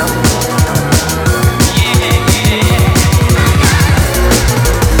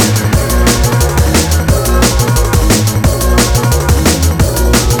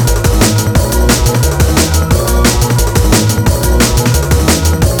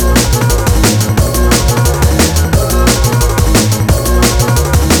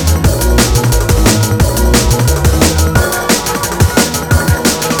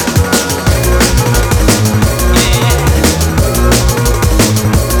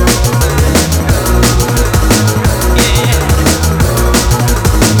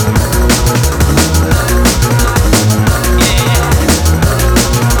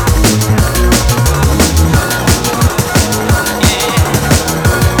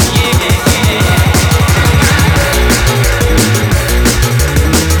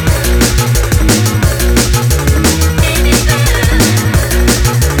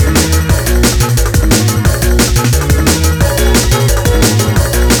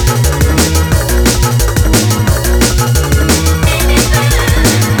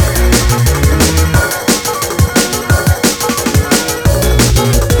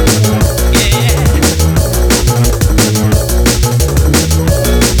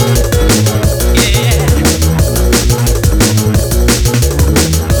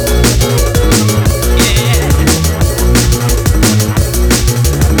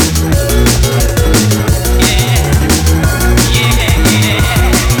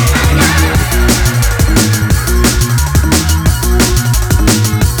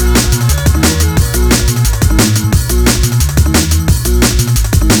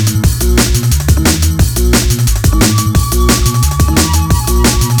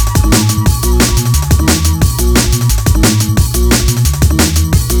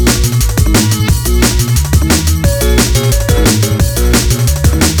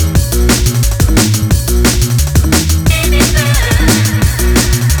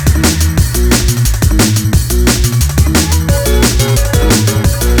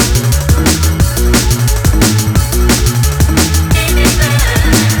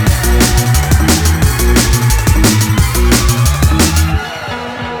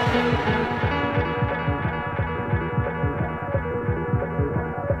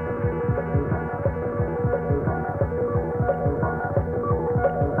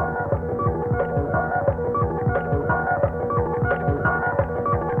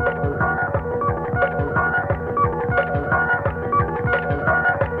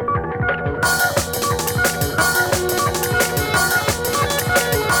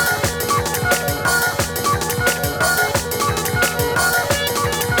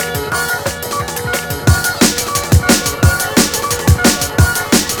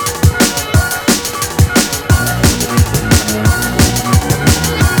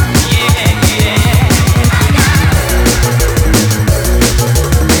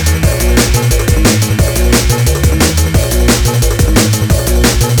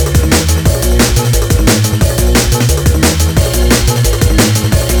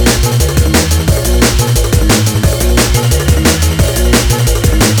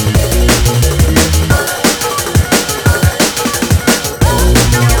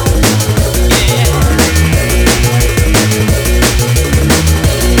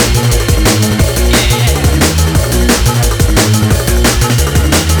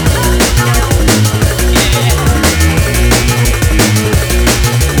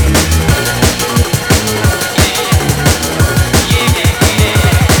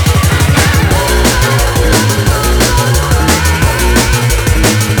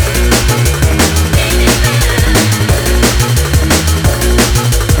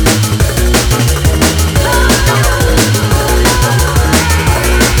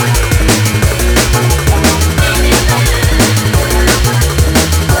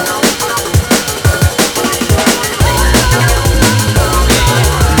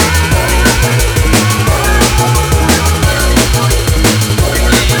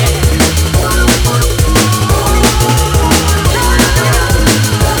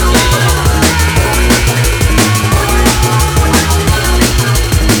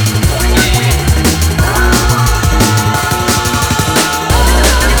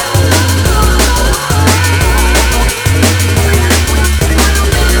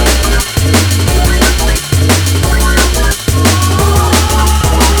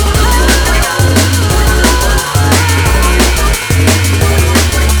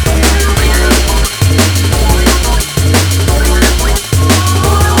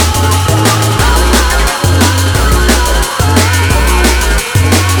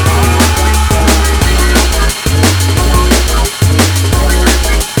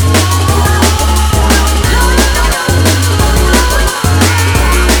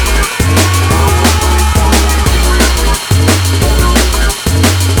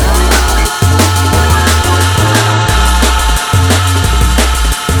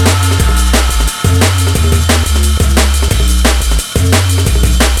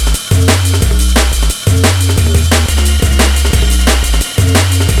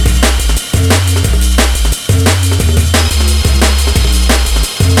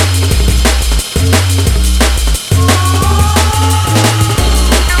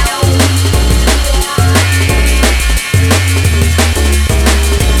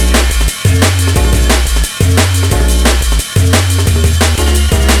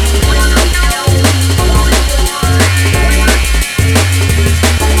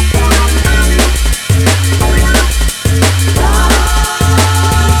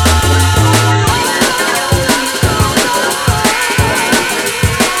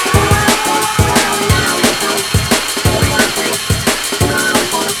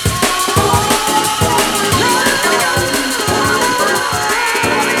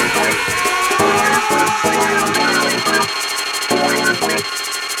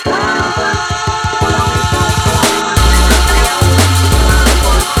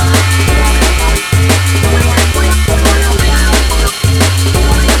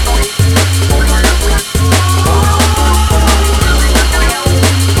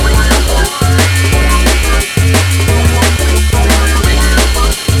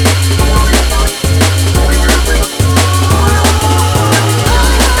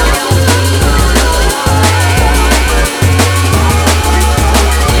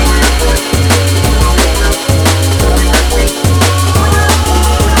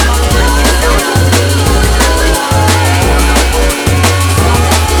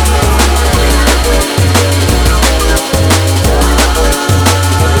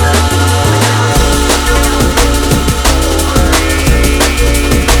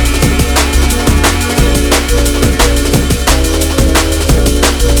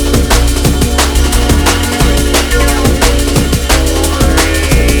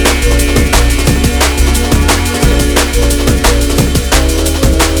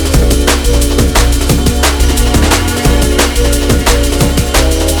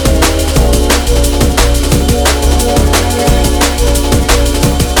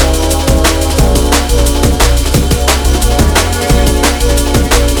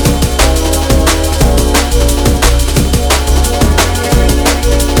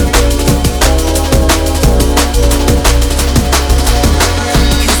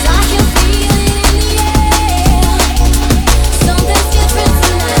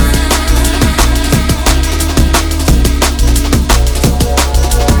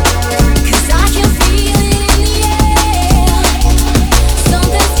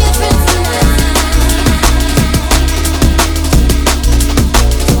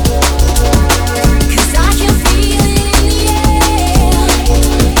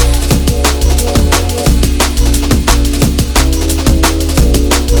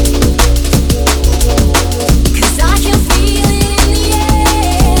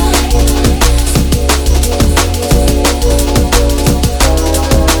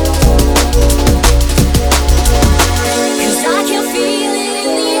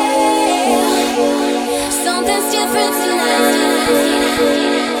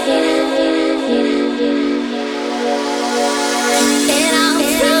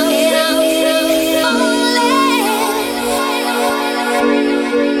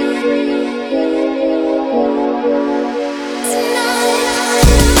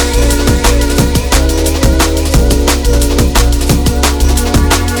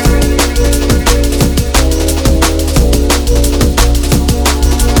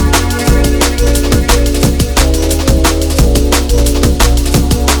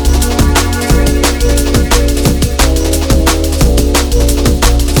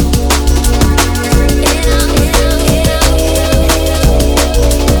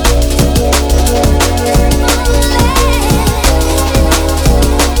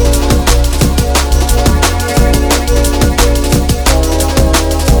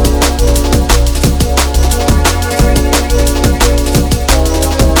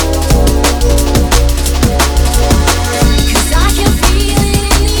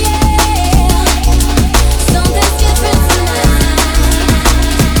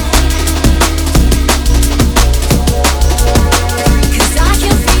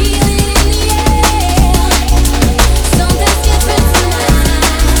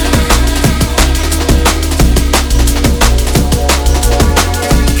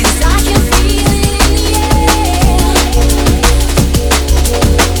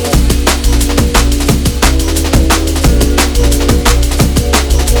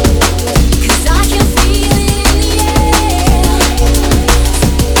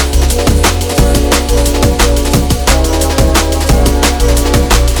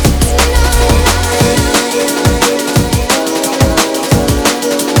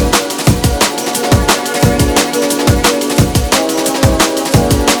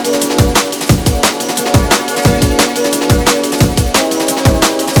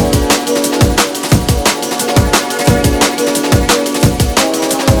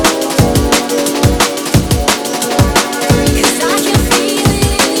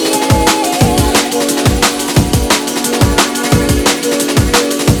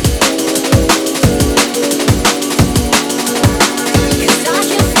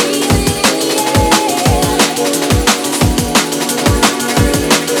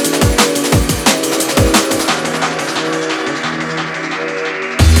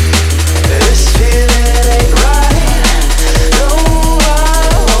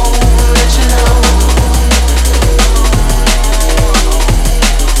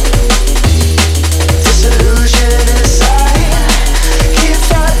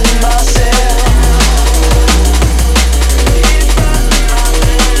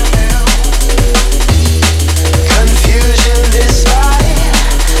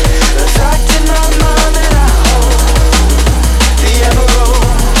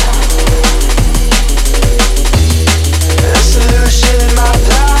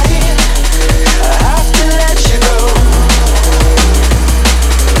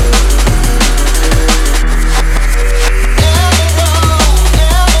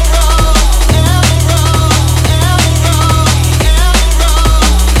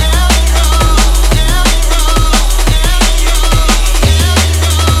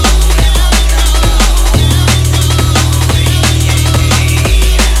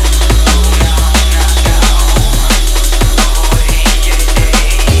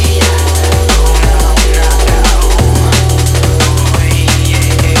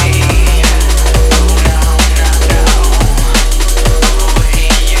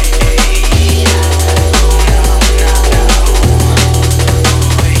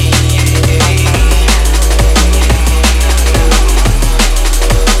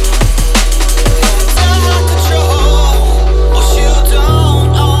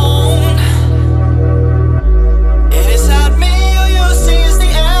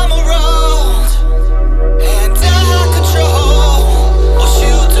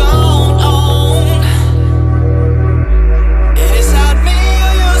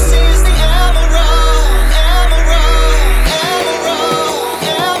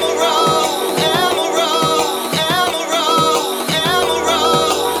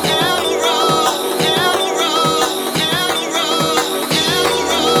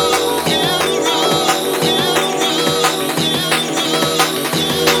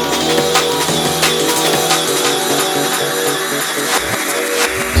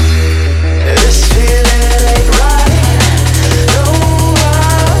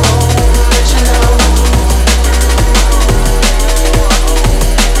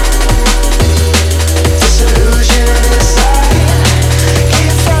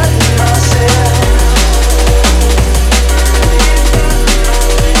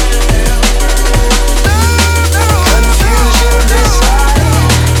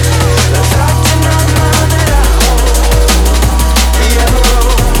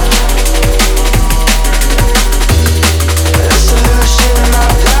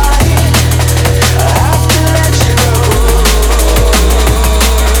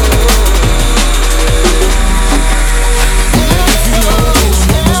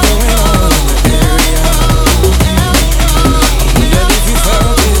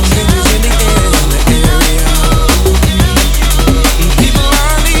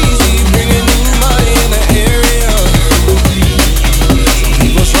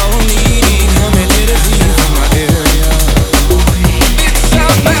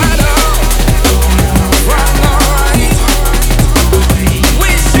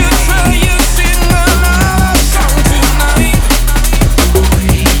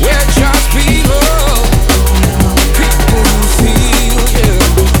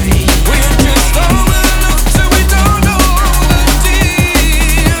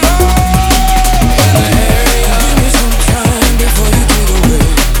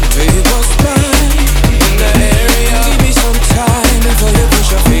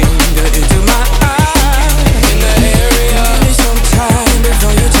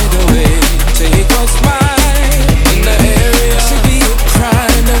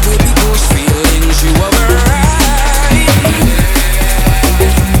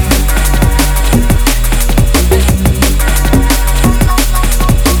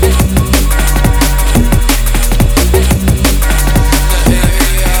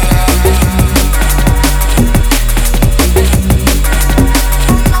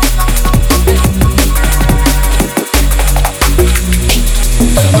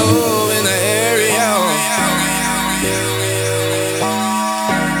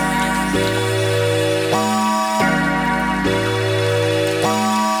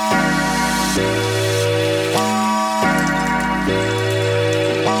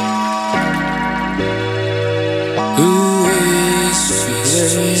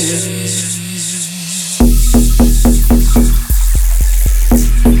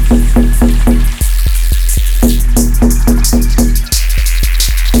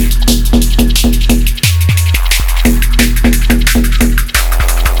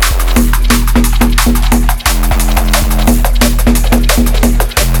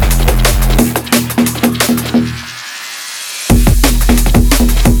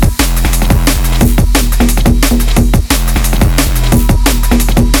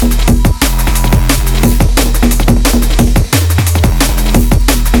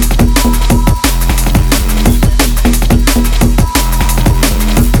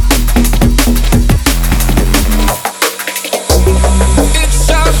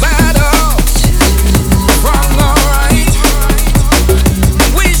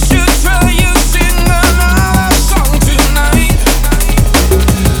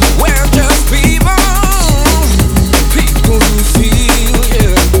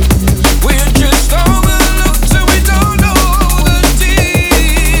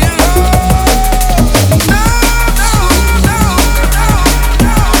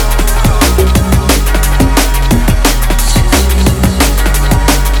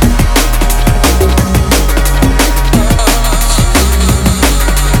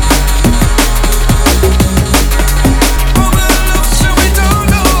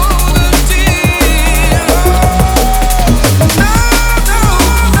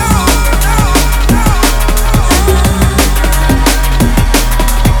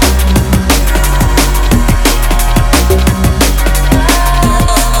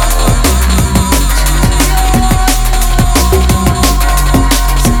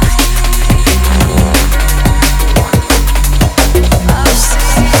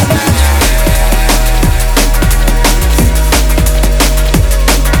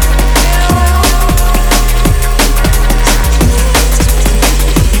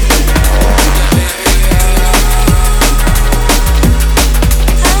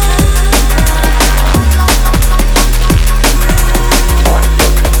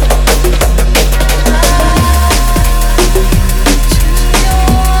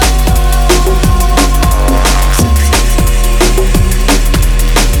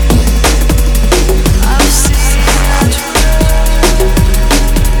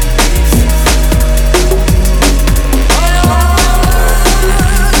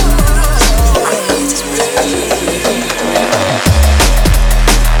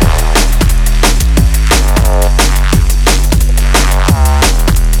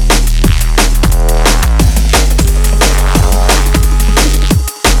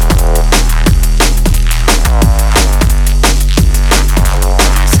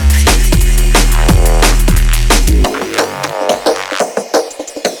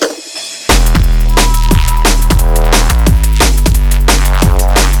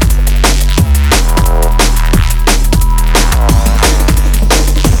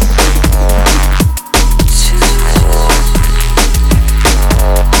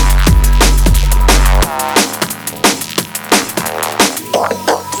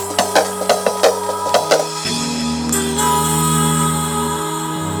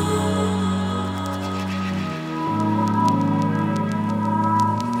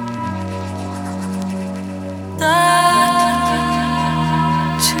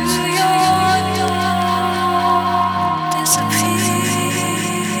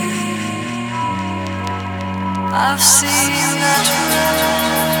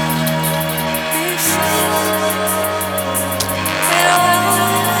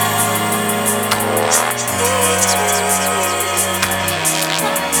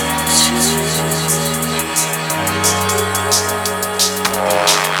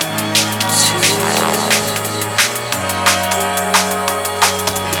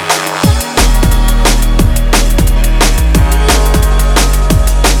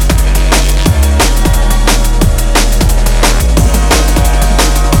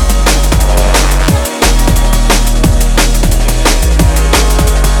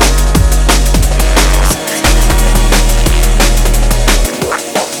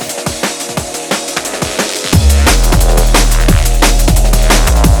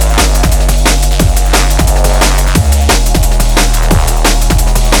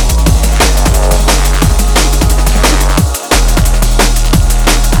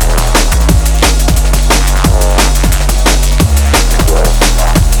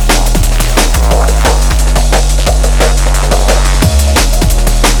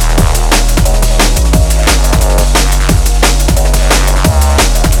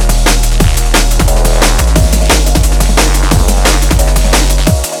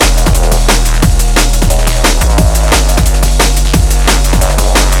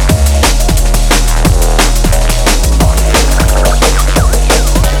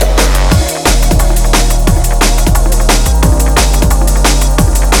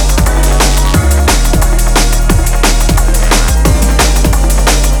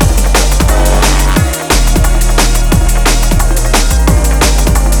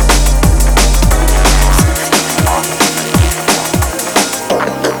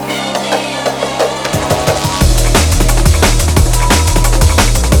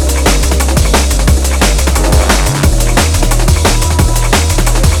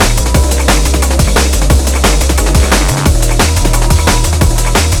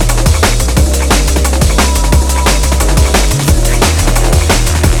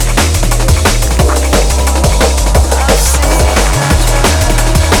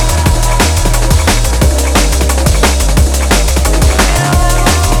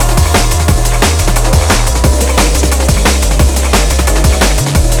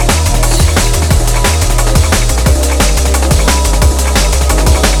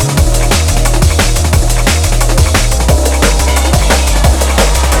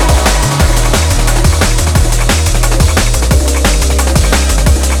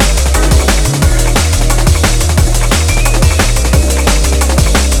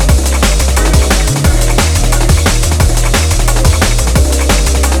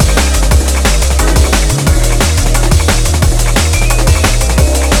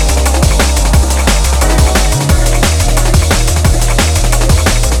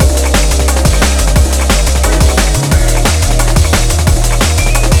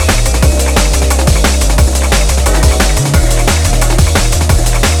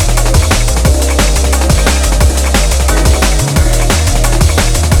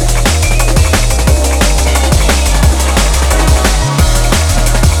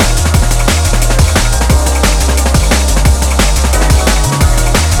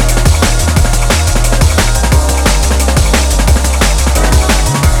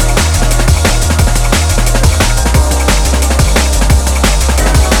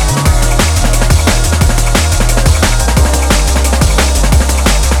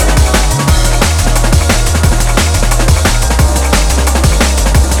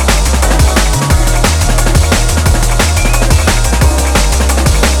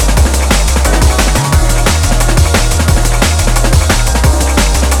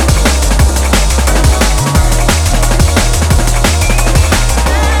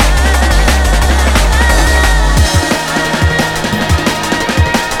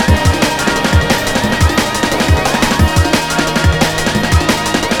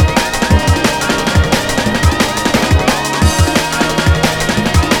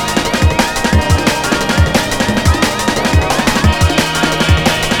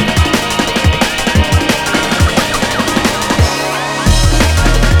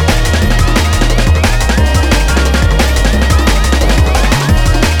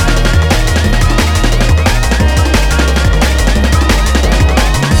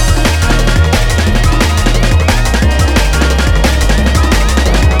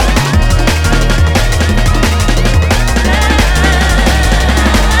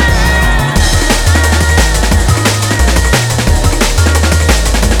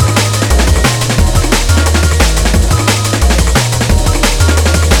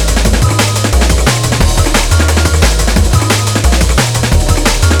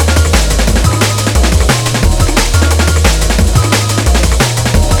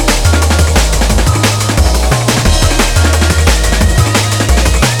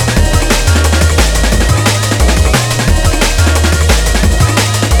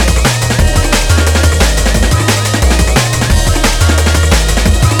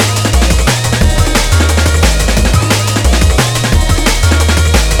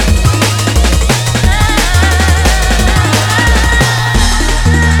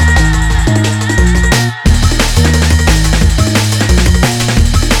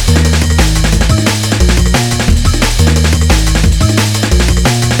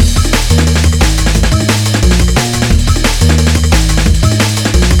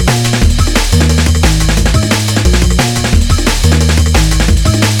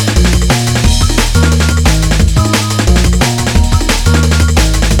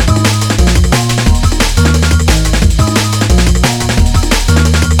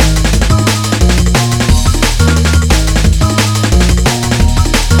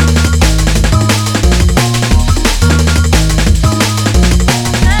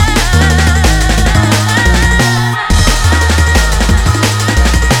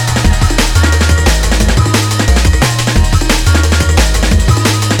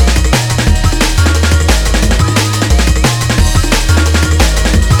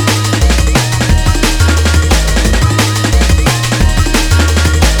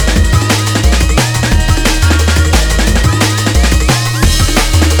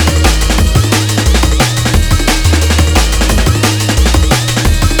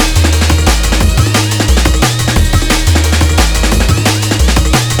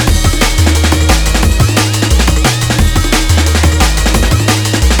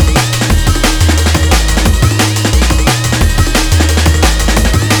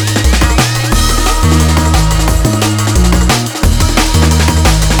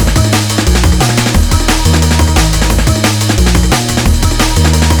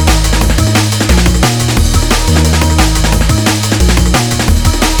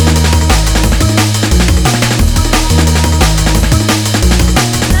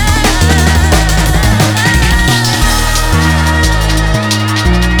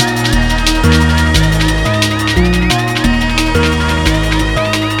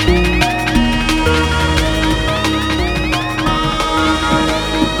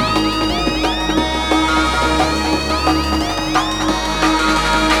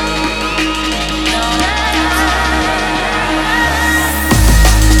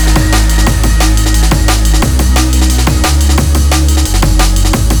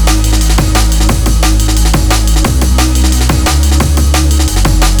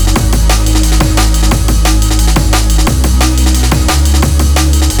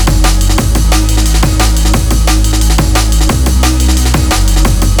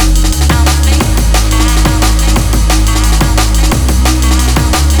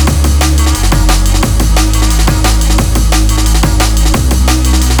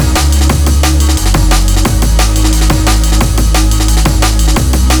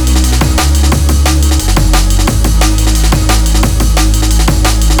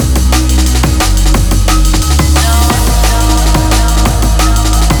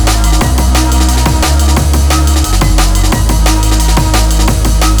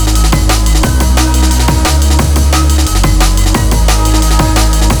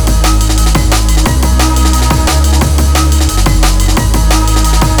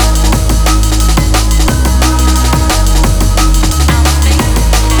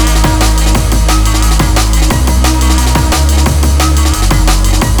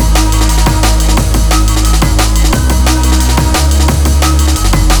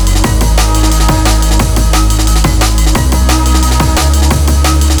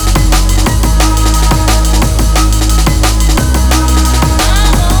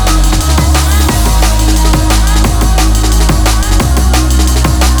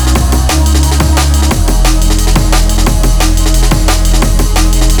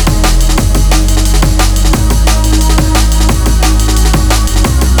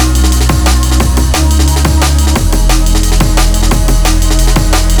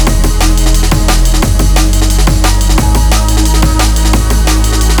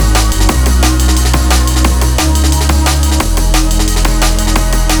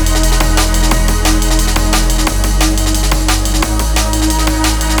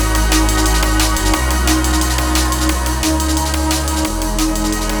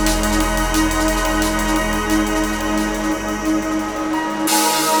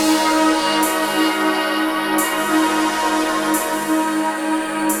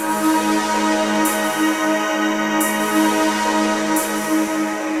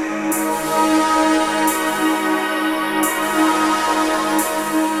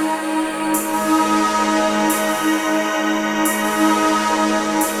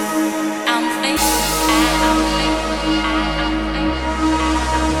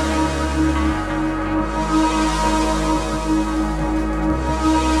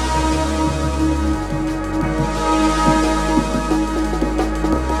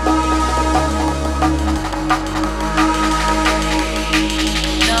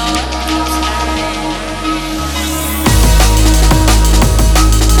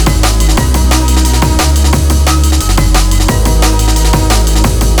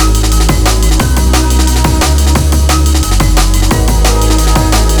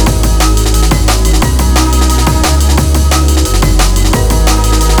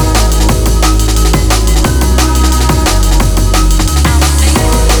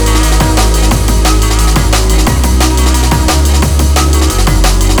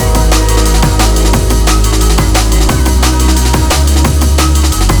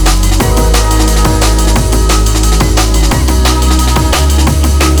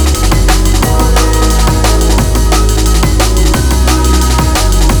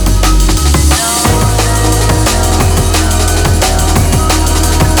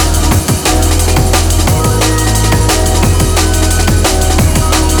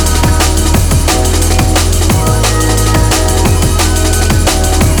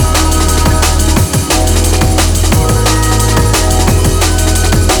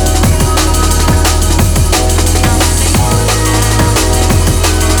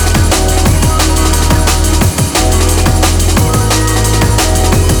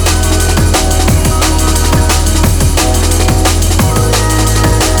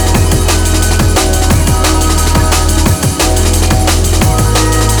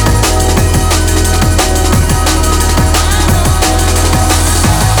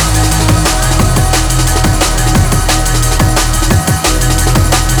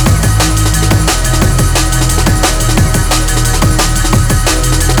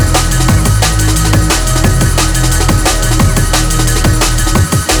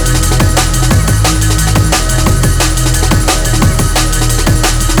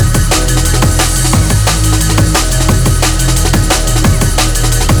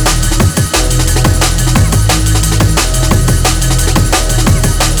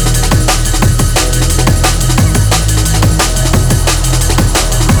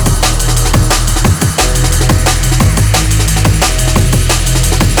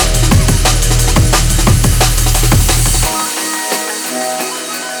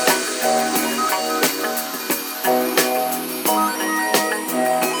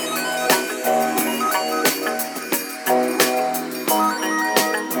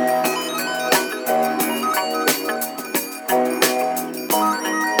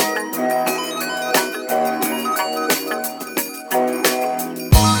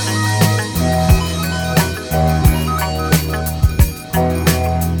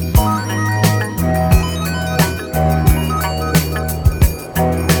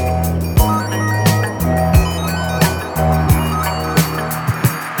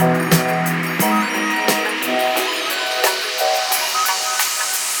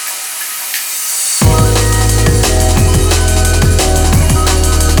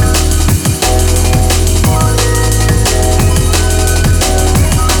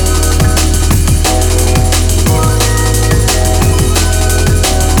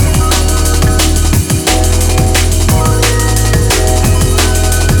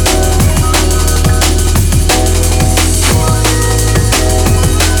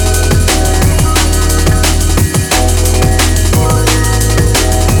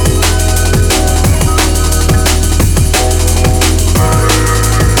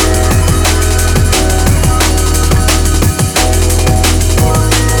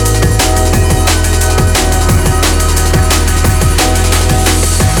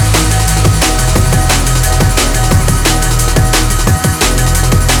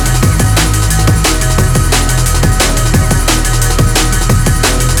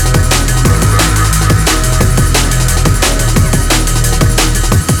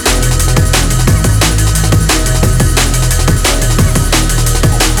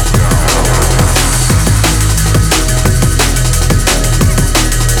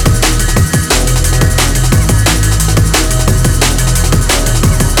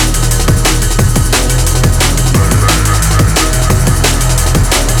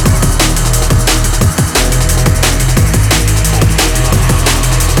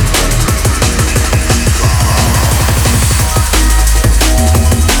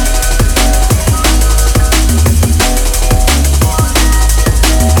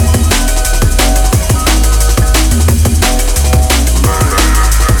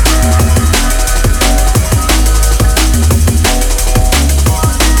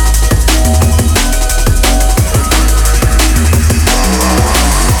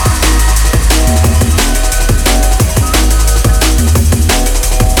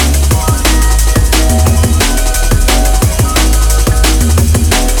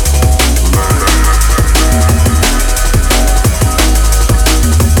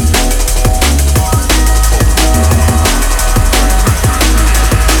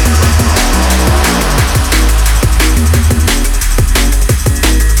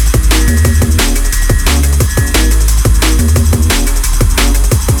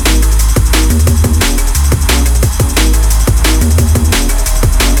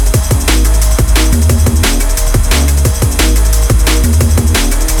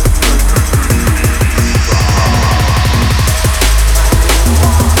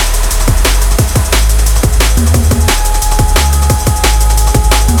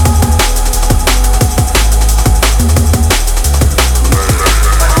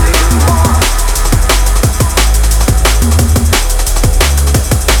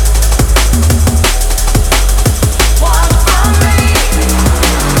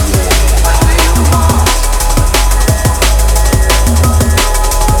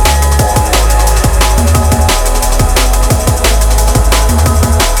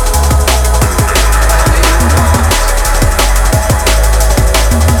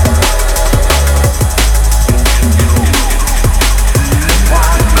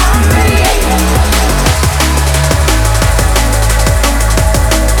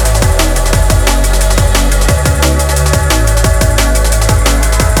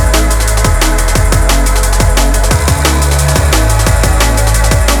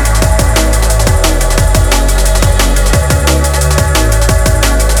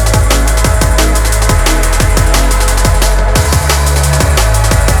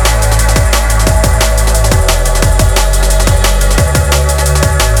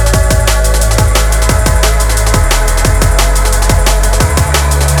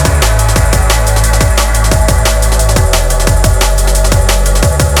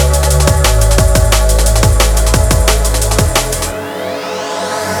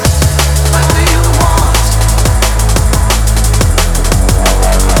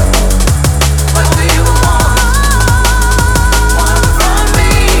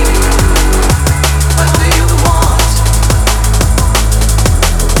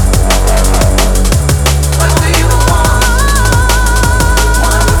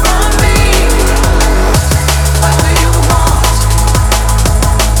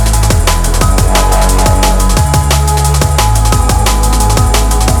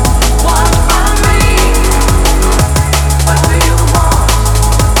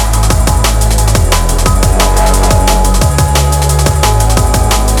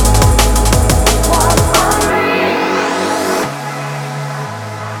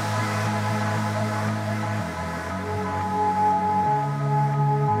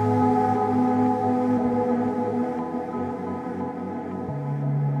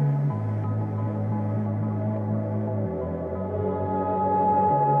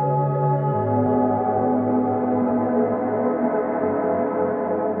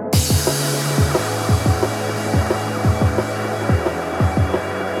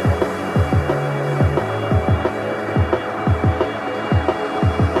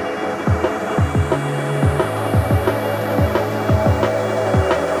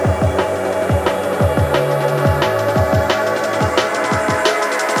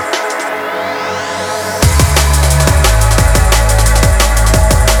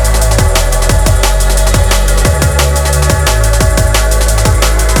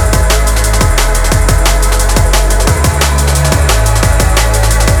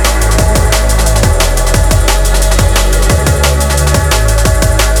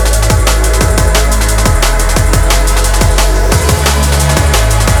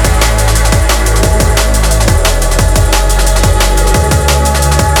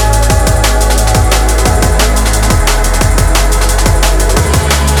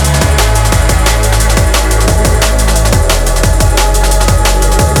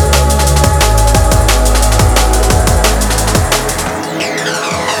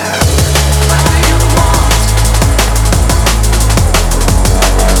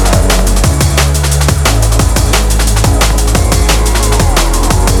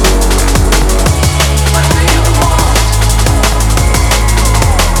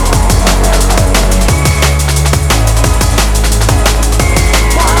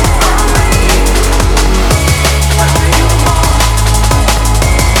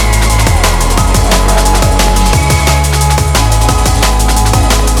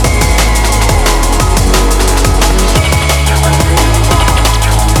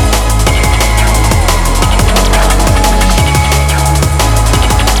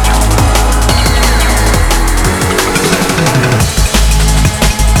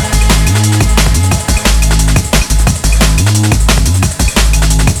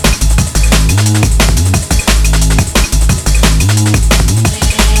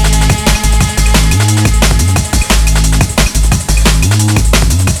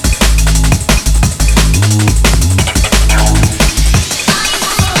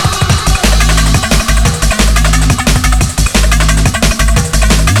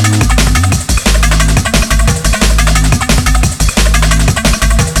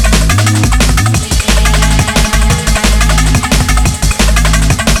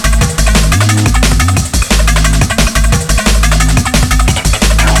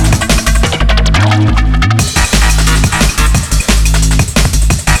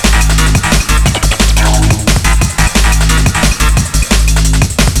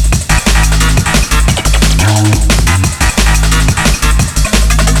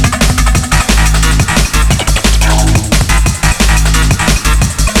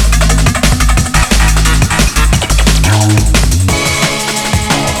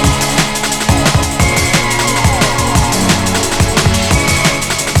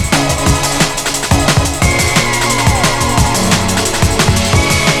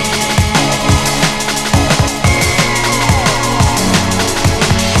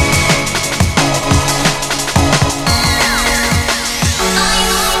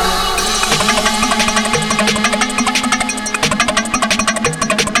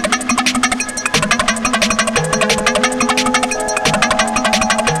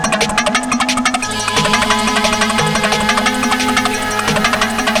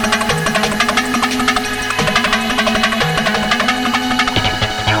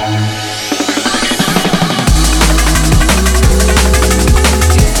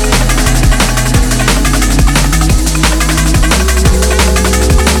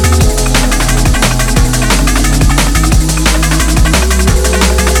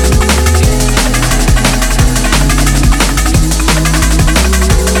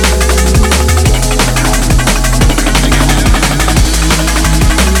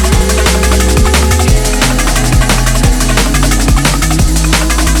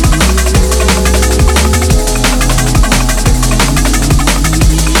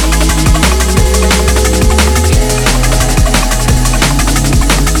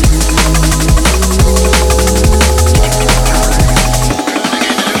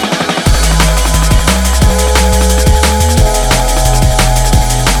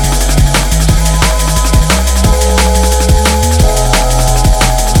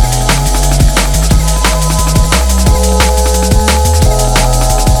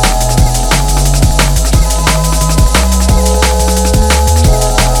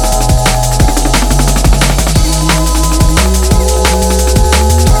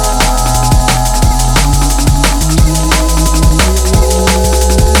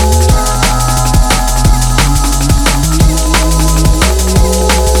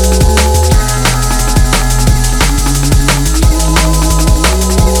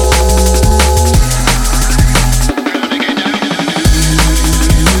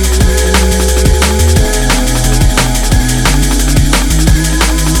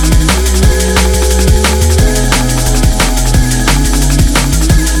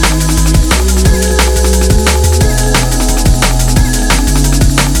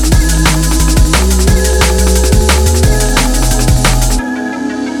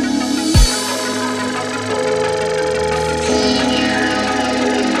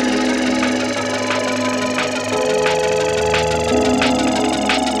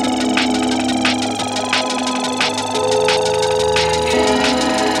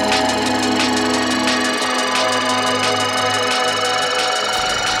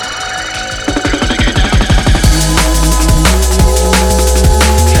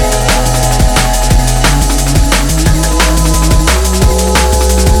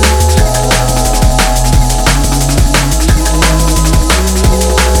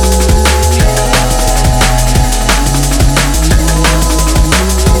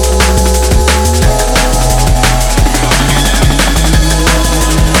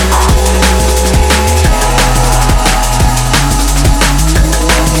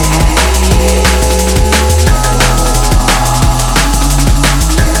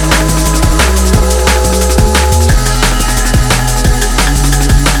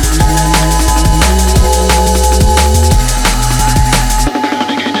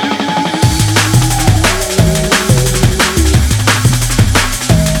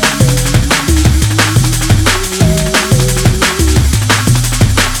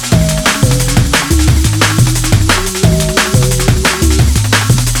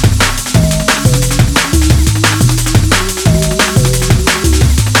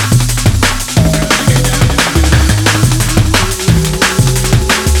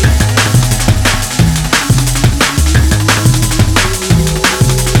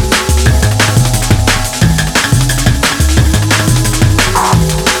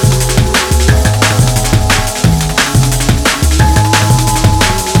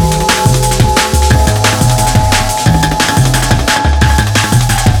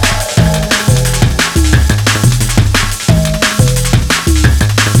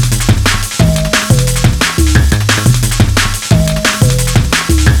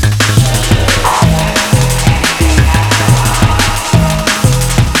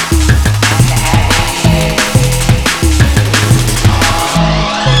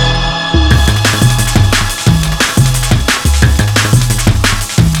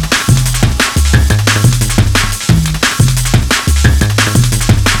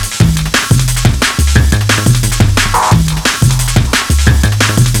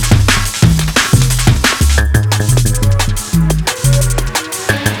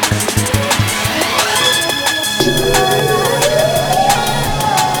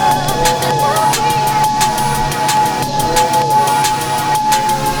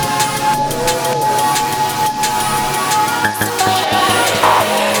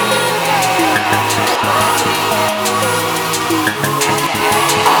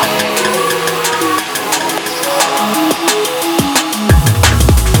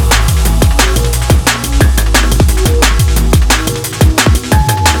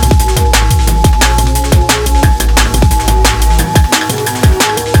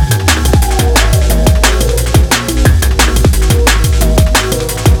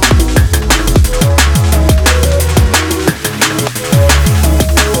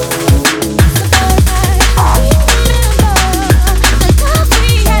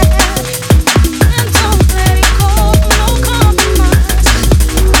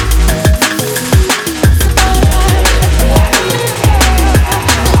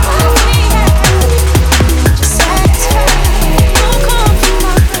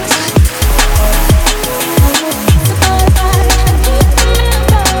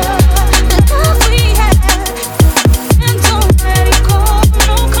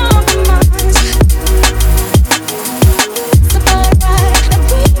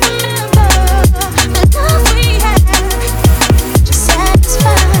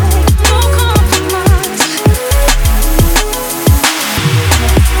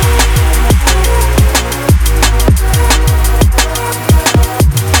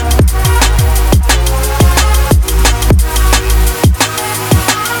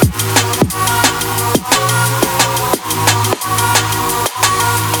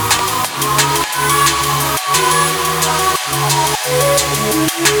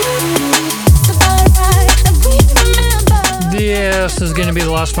 this is going to be the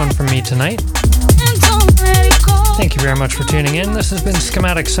last one from me tonight. Thank you very much for tuning in. This has been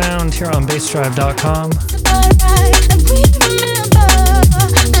Schematic Sound here on bassdrive.com.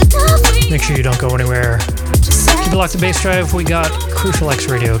 Make sure you don't go anywhere. Keep it locked to Bass Drive. We got Crucial X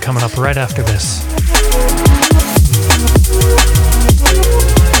Radio coming up right after this.